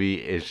entire movie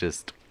is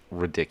just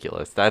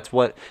ridiculous. That's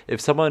what, if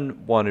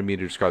someone wanted me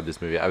to describe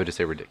this movie, I would just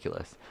say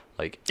ridiculous.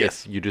 Like,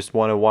 Yes. if you just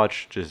want to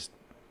watch just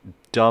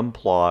dumb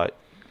plot,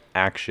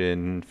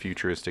 action,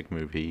 futuristic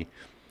movie,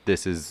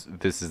 this is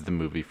the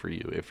movie for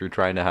you. If you're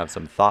trying to have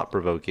some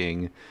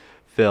thought-provoking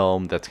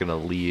film that's going to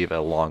leave a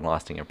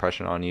long-lasting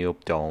impression on you,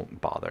 don't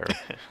bother.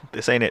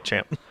 This ain't it,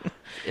 champ.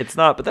 It's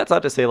not, but that's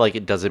not to say like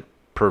it doesn't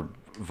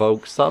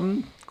provoke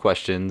some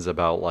questions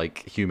about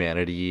like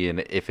humanity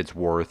and if it's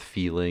worth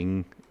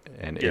feeling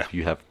and if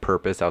you have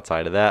purpose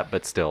outside of that.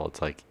 But still,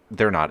 it's like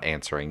they're not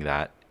answering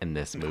that in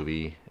this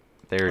movie.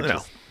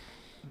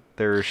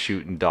 They're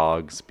shooting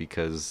dogs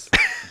because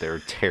they're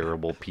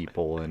terrible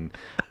people, and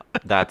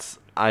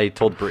I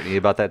told Brittany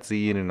about that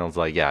scene, and I was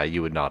like, yeah,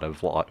 you wouldn't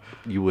have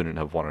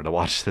wanted to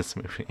watch this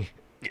movie.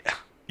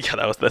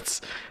 Yeah,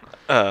 that's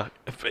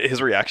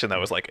his reaction. That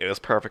was like, it was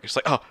perfect. It's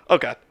like, oh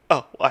god,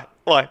 oh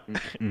why?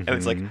 And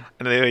it's like, and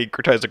then he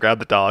tries to grab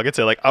the dog and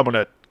say like, I'm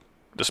gonna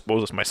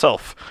dispose this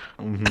myself.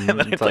 And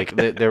then It's like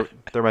there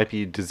might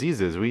be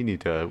diseases. We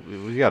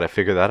got to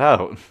figure that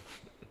out.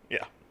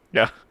 yeah.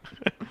 Yeah.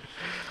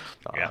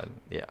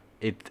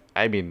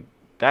 I mean,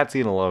 that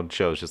scene alone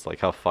shows just like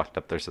how fucked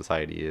up their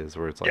society is.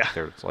 Where it's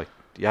like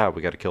yeah,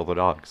 we got to kill the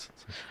dogs.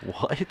 It's like,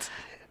 what?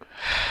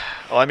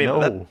 Well, I mean,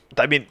 No.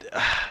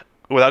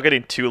 without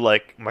getting too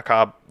like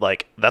macabre,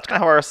 like that's kind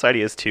of how our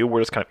society is too.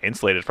 We're just kind of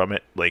insulated from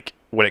it. Like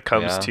when it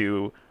comes Yeah.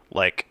 to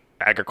like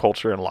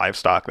agriculture and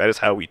livestock, that is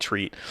how we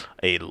treat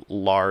a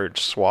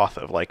large swath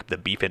of like the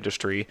beef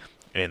industry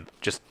and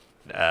just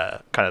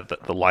kind of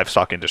the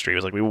livestock industry. It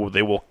was like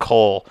they will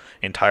cull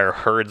entire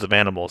herds of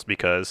animals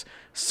because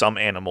some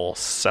animal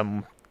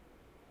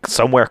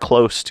somewhere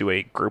close to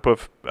a group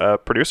of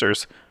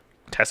producers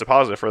tested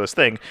positive for this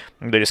thing,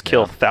 and they just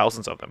kill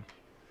thousands of them.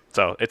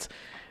 So it's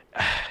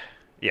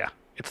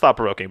it's thought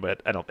provoking,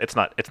 but it's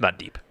not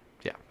deep.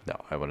 Yeah,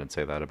 no, I wouldn't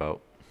say that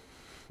about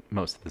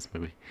most of this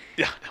movie.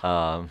 Yeah.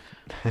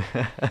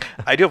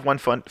 I do have one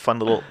fun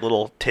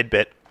little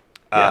tidbit.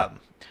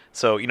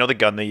 So you know the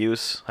gun they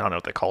use? I don't know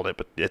what they called it,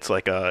 but it's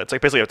like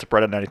basically it's a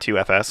Beretta 92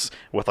 FS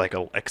with like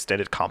a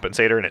extended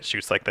compensator, and it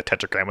shoots like the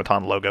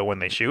Tetragrammaton logo when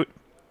they shoot.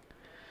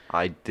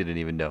 I didn't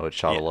even know it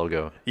shot a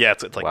logo. Yeah,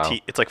 it's like Wow.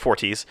 it's like 4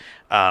 T's.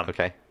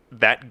 Okay.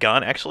 That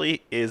gun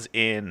actually is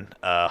in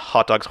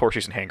hot dogs,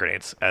 horseshoes, and hand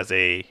grenades as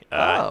a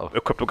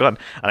equipped with gun.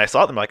 And I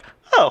saw them like,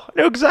 oh,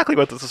 I know exactly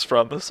what this is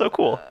from. This is so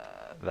cool.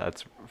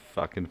 That's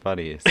fucking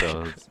funny.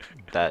 So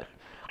that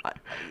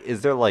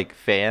Is there like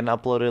fan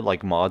uploaded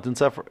like mods and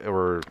stuff,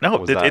 or No,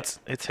 was that?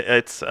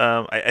 it's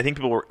I think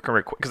people were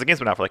because the game's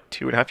been out for like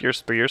 2.5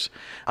 years, 3 years.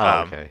 Oh,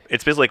 okay.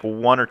 It's basically like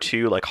one or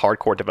two like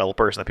hardcore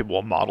developers and people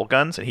will model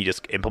guns and he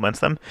just implements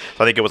them.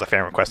 So I think it was a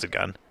fan requested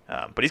gun.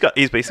 But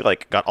he's basically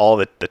like got all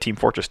the Team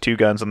Fortress 2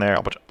 guns in there,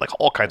 a bunch of, like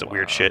all kinds of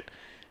weird Wow. shit.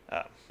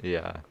 Um,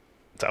 Yeah,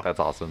 so that's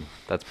awesome.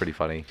 That's pretty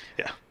funny.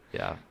 yeah,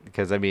 Yeah,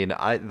 because I mean,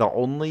 the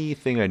only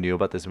thing I knew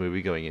about this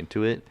movie going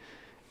into it,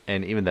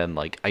 and even then,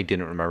 like I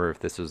didn't remember if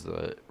this was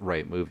the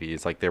right movie.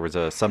 Is like there was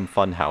some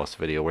Funhouse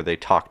video where they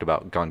talked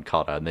about gun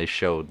kata and they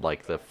showed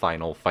like the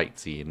final fight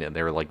scene and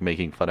they were like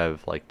making fun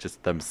of like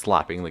just them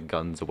slapping the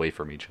guns away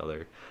from each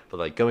other. But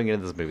like going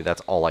into this movie,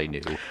 that's all I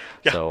knew.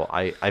 Yeah. So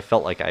I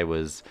felt like I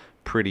was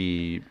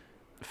pretty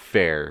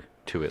fair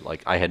to it.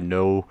 Like I had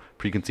no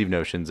preconceived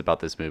notions about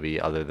this movie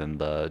other than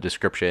the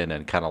description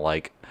and kind of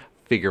like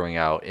figuring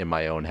out in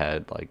my own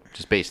head, like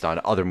just based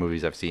on other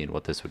movies I've seen,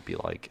 what this would be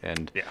like.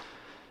 And yeah,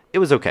 it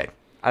was okay.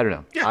 I don't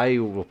know. Yeah. I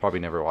will probably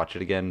never watch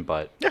it again,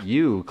 but Yeah.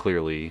 you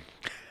clearly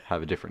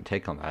have a different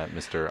take on that,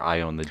 Mr.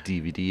 I own the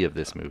DVD of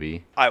this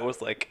movie. I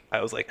was like I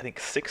think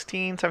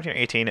 16, 17 or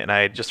 18 and I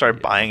had just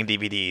started buying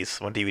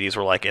DVDs when DVDs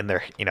were like in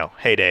their,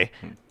 heyday.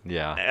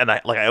 Yeah. And I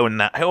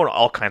own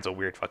all kinds of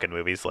weird fucking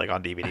movies like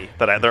on DVD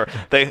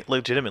that they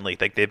legitimately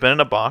like they've been in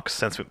a box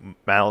since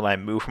Madeline and I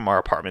moved from our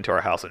apartment to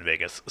our house in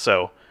Vegas.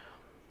 So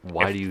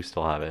Why do you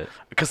still have it?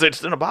 because they're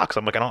just in a box,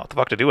 I'm like I don't know what the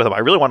fuck to do with them. I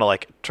really want to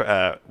like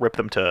rip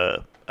them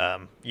to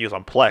use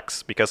on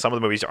Plex because some of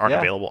the movies aren't Yeah.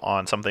 available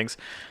on some things.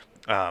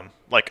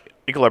 Like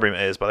Equilibrium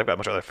is, but I've got a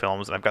bunch of other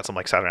films and I've got some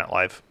like Saturday Night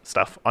Live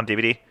stuff on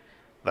DVD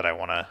that I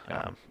want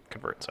to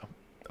convert. So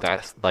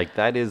That's like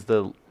that is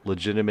the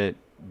legitimate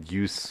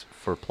use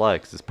for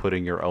Plex is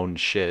putting your own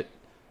shit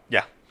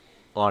yeah.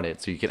 on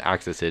it so you can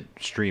access it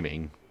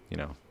streaming.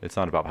 It's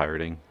not about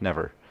pirating.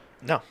 Never.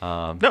 No,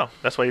 no,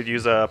 that's why you'd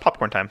use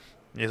Popcorn Time.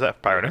 Use that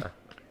for pirating.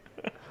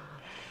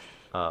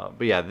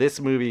 But yeah, this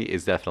movie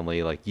is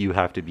definitely like you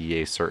have to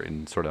be a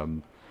certain sort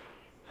of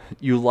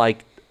you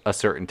like a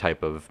certain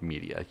type of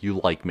media. You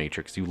like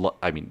Matrix. You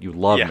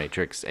love Yeah.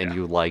 Matrix, and Yeah.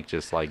 you like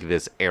just like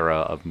this era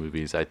of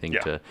movies. I think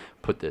Yeah. to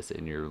put this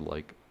in your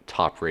like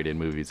top rated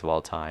movies of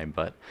all time.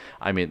 But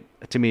I mean,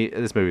 to me,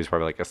 this movie is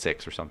probably like a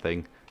 6 or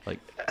something. Like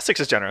 6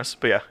 is generous,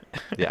 but yeah.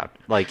 yeah,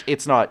 like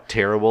it's not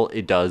terrible.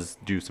 It does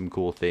do some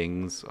cool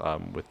things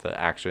with the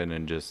action,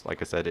 and just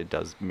like I said, it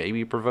does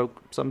maybe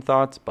provoke some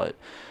thoughts, but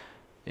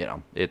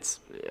it's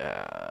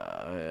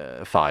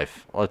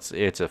 5.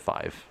 It's a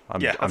 5.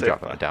 I'm Yeah, I'd say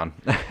dropping 5. it down.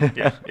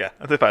 yeah.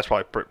 I think that's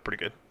probably pretty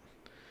good.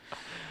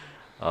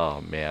 Oh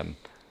man.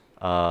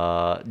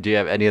 Do you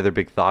have any other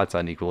big thoughts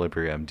on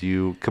Equilibrium?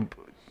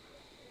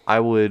 I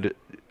would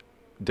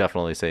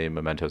definitely say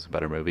Memento's a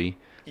better movie.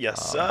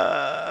 Yes.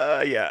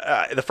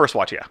 Yeah. The first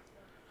watch, yeah.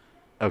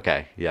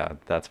 Okay, yeah,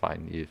 that's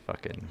fine.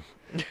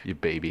 You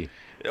baby.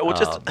 Well,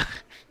 just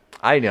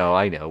I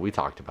know. We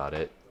talked about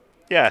it.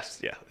 yes,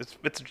 yeah.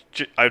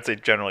 I would say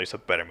generally it's a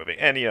better movie,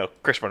 and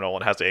Christopher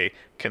Nolan has a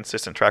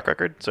consistent track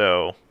record.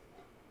 So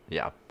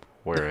Yeah.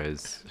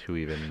 Whereas who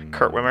even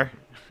Kurt Wimmer,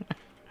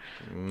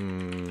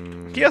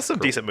 Mm, he has some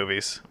decent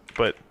movies,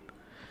 but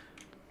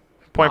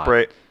Point Not-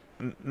 Break,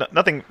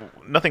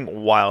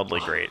 nothing wildly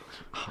great.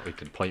 we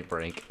could Point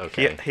Break. He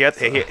Okay. he had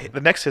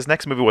his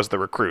next movie was The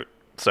Recruit,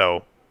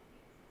 so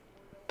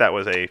that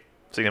was a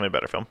significantly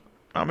better film.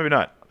 Oh, maybe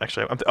not.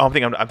 Actually, I'm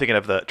thinking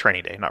of the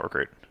Training Day, not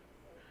Recruit.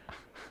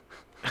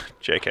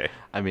 Jk.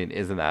 I mean,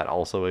 isn't that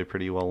also a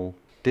pretty well?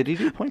 Did he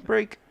do Point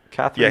Break?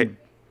 Catherine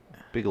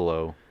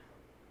Bigelow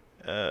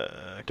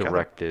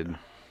directed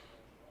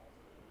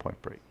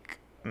Point Break.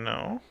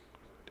 No.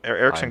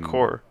 Erickson I'm-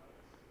 Core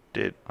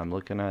did. I'm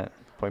looking at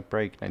Point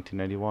Break,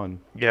 1991.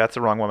 Yeah, that's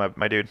the wrong one,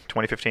 my dude.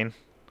 2015.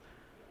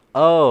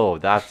 Oh,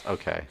 that's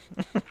okay.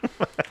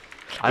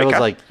 I Wait, was Kath-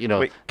 like,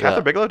 Wait,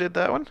 Catherine Bigelow did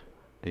that one?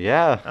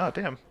 yeah, Oh,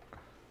 damn.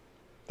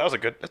 That's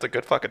a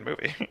good fucking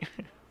movie.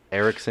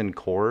 Erickson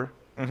Core.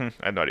 I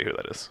have no idea who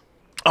that is.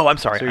 Oh, I'm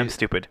sorry. So I'm you-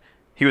 stupid.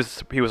 He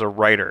was a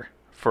writer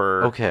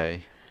for.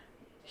 Okay.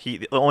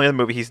 The only other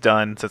movie he's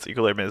done since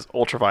Equilibrium is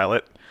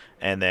Ultraviolet,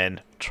 and then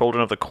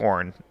Children of the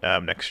Corn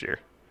next year.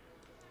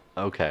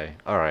 Okay.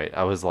 All right.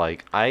 I was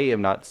like, I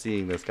am not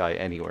seeing this guy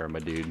anywhere, my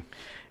dude.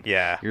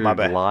 Yeah, You're my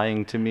bad.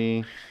 lying to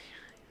me.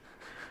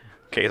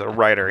 Okay, he's a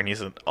writer, and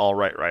he's an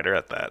all-right writer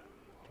at that.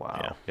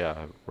 Wow. Yeah.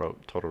 I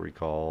wrote Total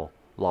Recall,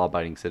 Law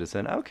Abiding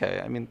Citizen.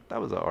 Okay. I mean, that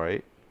was all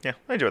right. Yeah,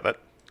 I enjoyed that.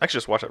 I actually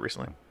just watched that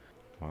recently.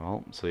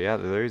 Well, so yeah,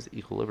 there's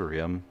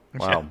Equilibrium. Yeah.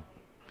 Wow.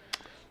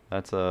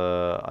 That's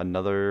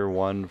another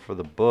one for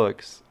the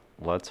books.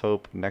 Let's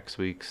hope next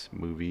week's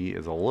movie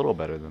is a little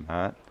better than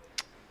that.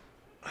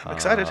 I'm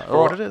excited for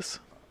what it is.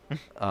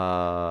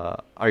 Are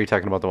you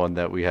talking about the one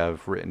that we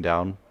have written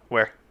down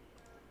Where?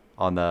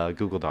 on the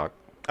Google Doc?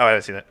 Oh, I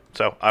haven't seen it,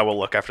 so I will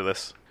look after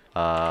this.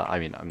 I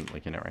mean, I'm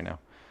looking at it right now.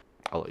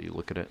 I'll let you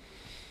look at it.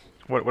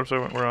 What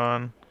episode we're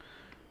on?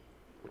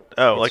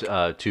 Oh, like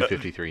It's,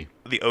 253.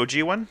 the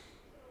OG one?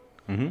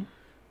 Mm-hmm.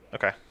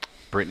 Okay.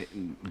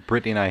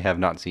 Brittany and I have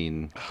not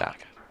seen that.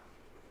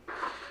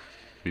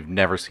 We've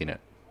never seen it.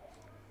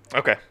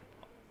 Okay.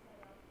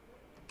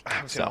 I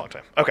haven't seen it in a So long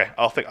time. Okay,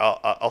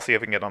 I'll see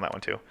if I can get on that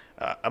one too.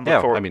 I'm looking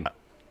yeah, forward. I mean,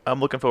 I'm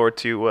looking forward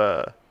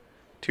to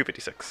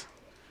 256.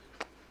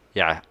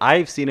 yeah,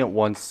 I've seen it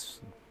once,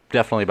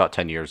 definitely about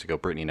 10 years ago.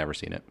 Brittany never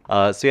seen it.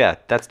 So yeah,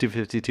 that's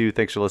 252.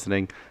 Thanks for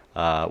listening.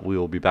 We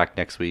will be back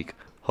next week,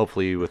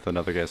 hopefully with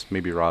another guest,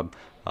 maybe Rob,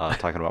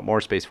 talking about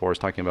more Space Force,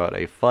 talking about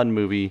a fun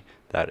movie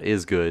that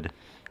is good.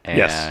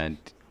 Yes. And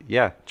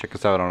yeah, check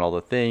us out on all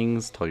the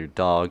things. Tell your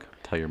dog,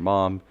 tell your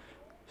mom,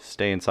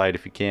 stay inside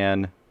if you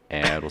can,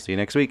 and we'll see you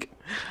next week.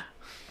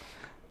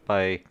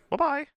 Bye. Bye bye.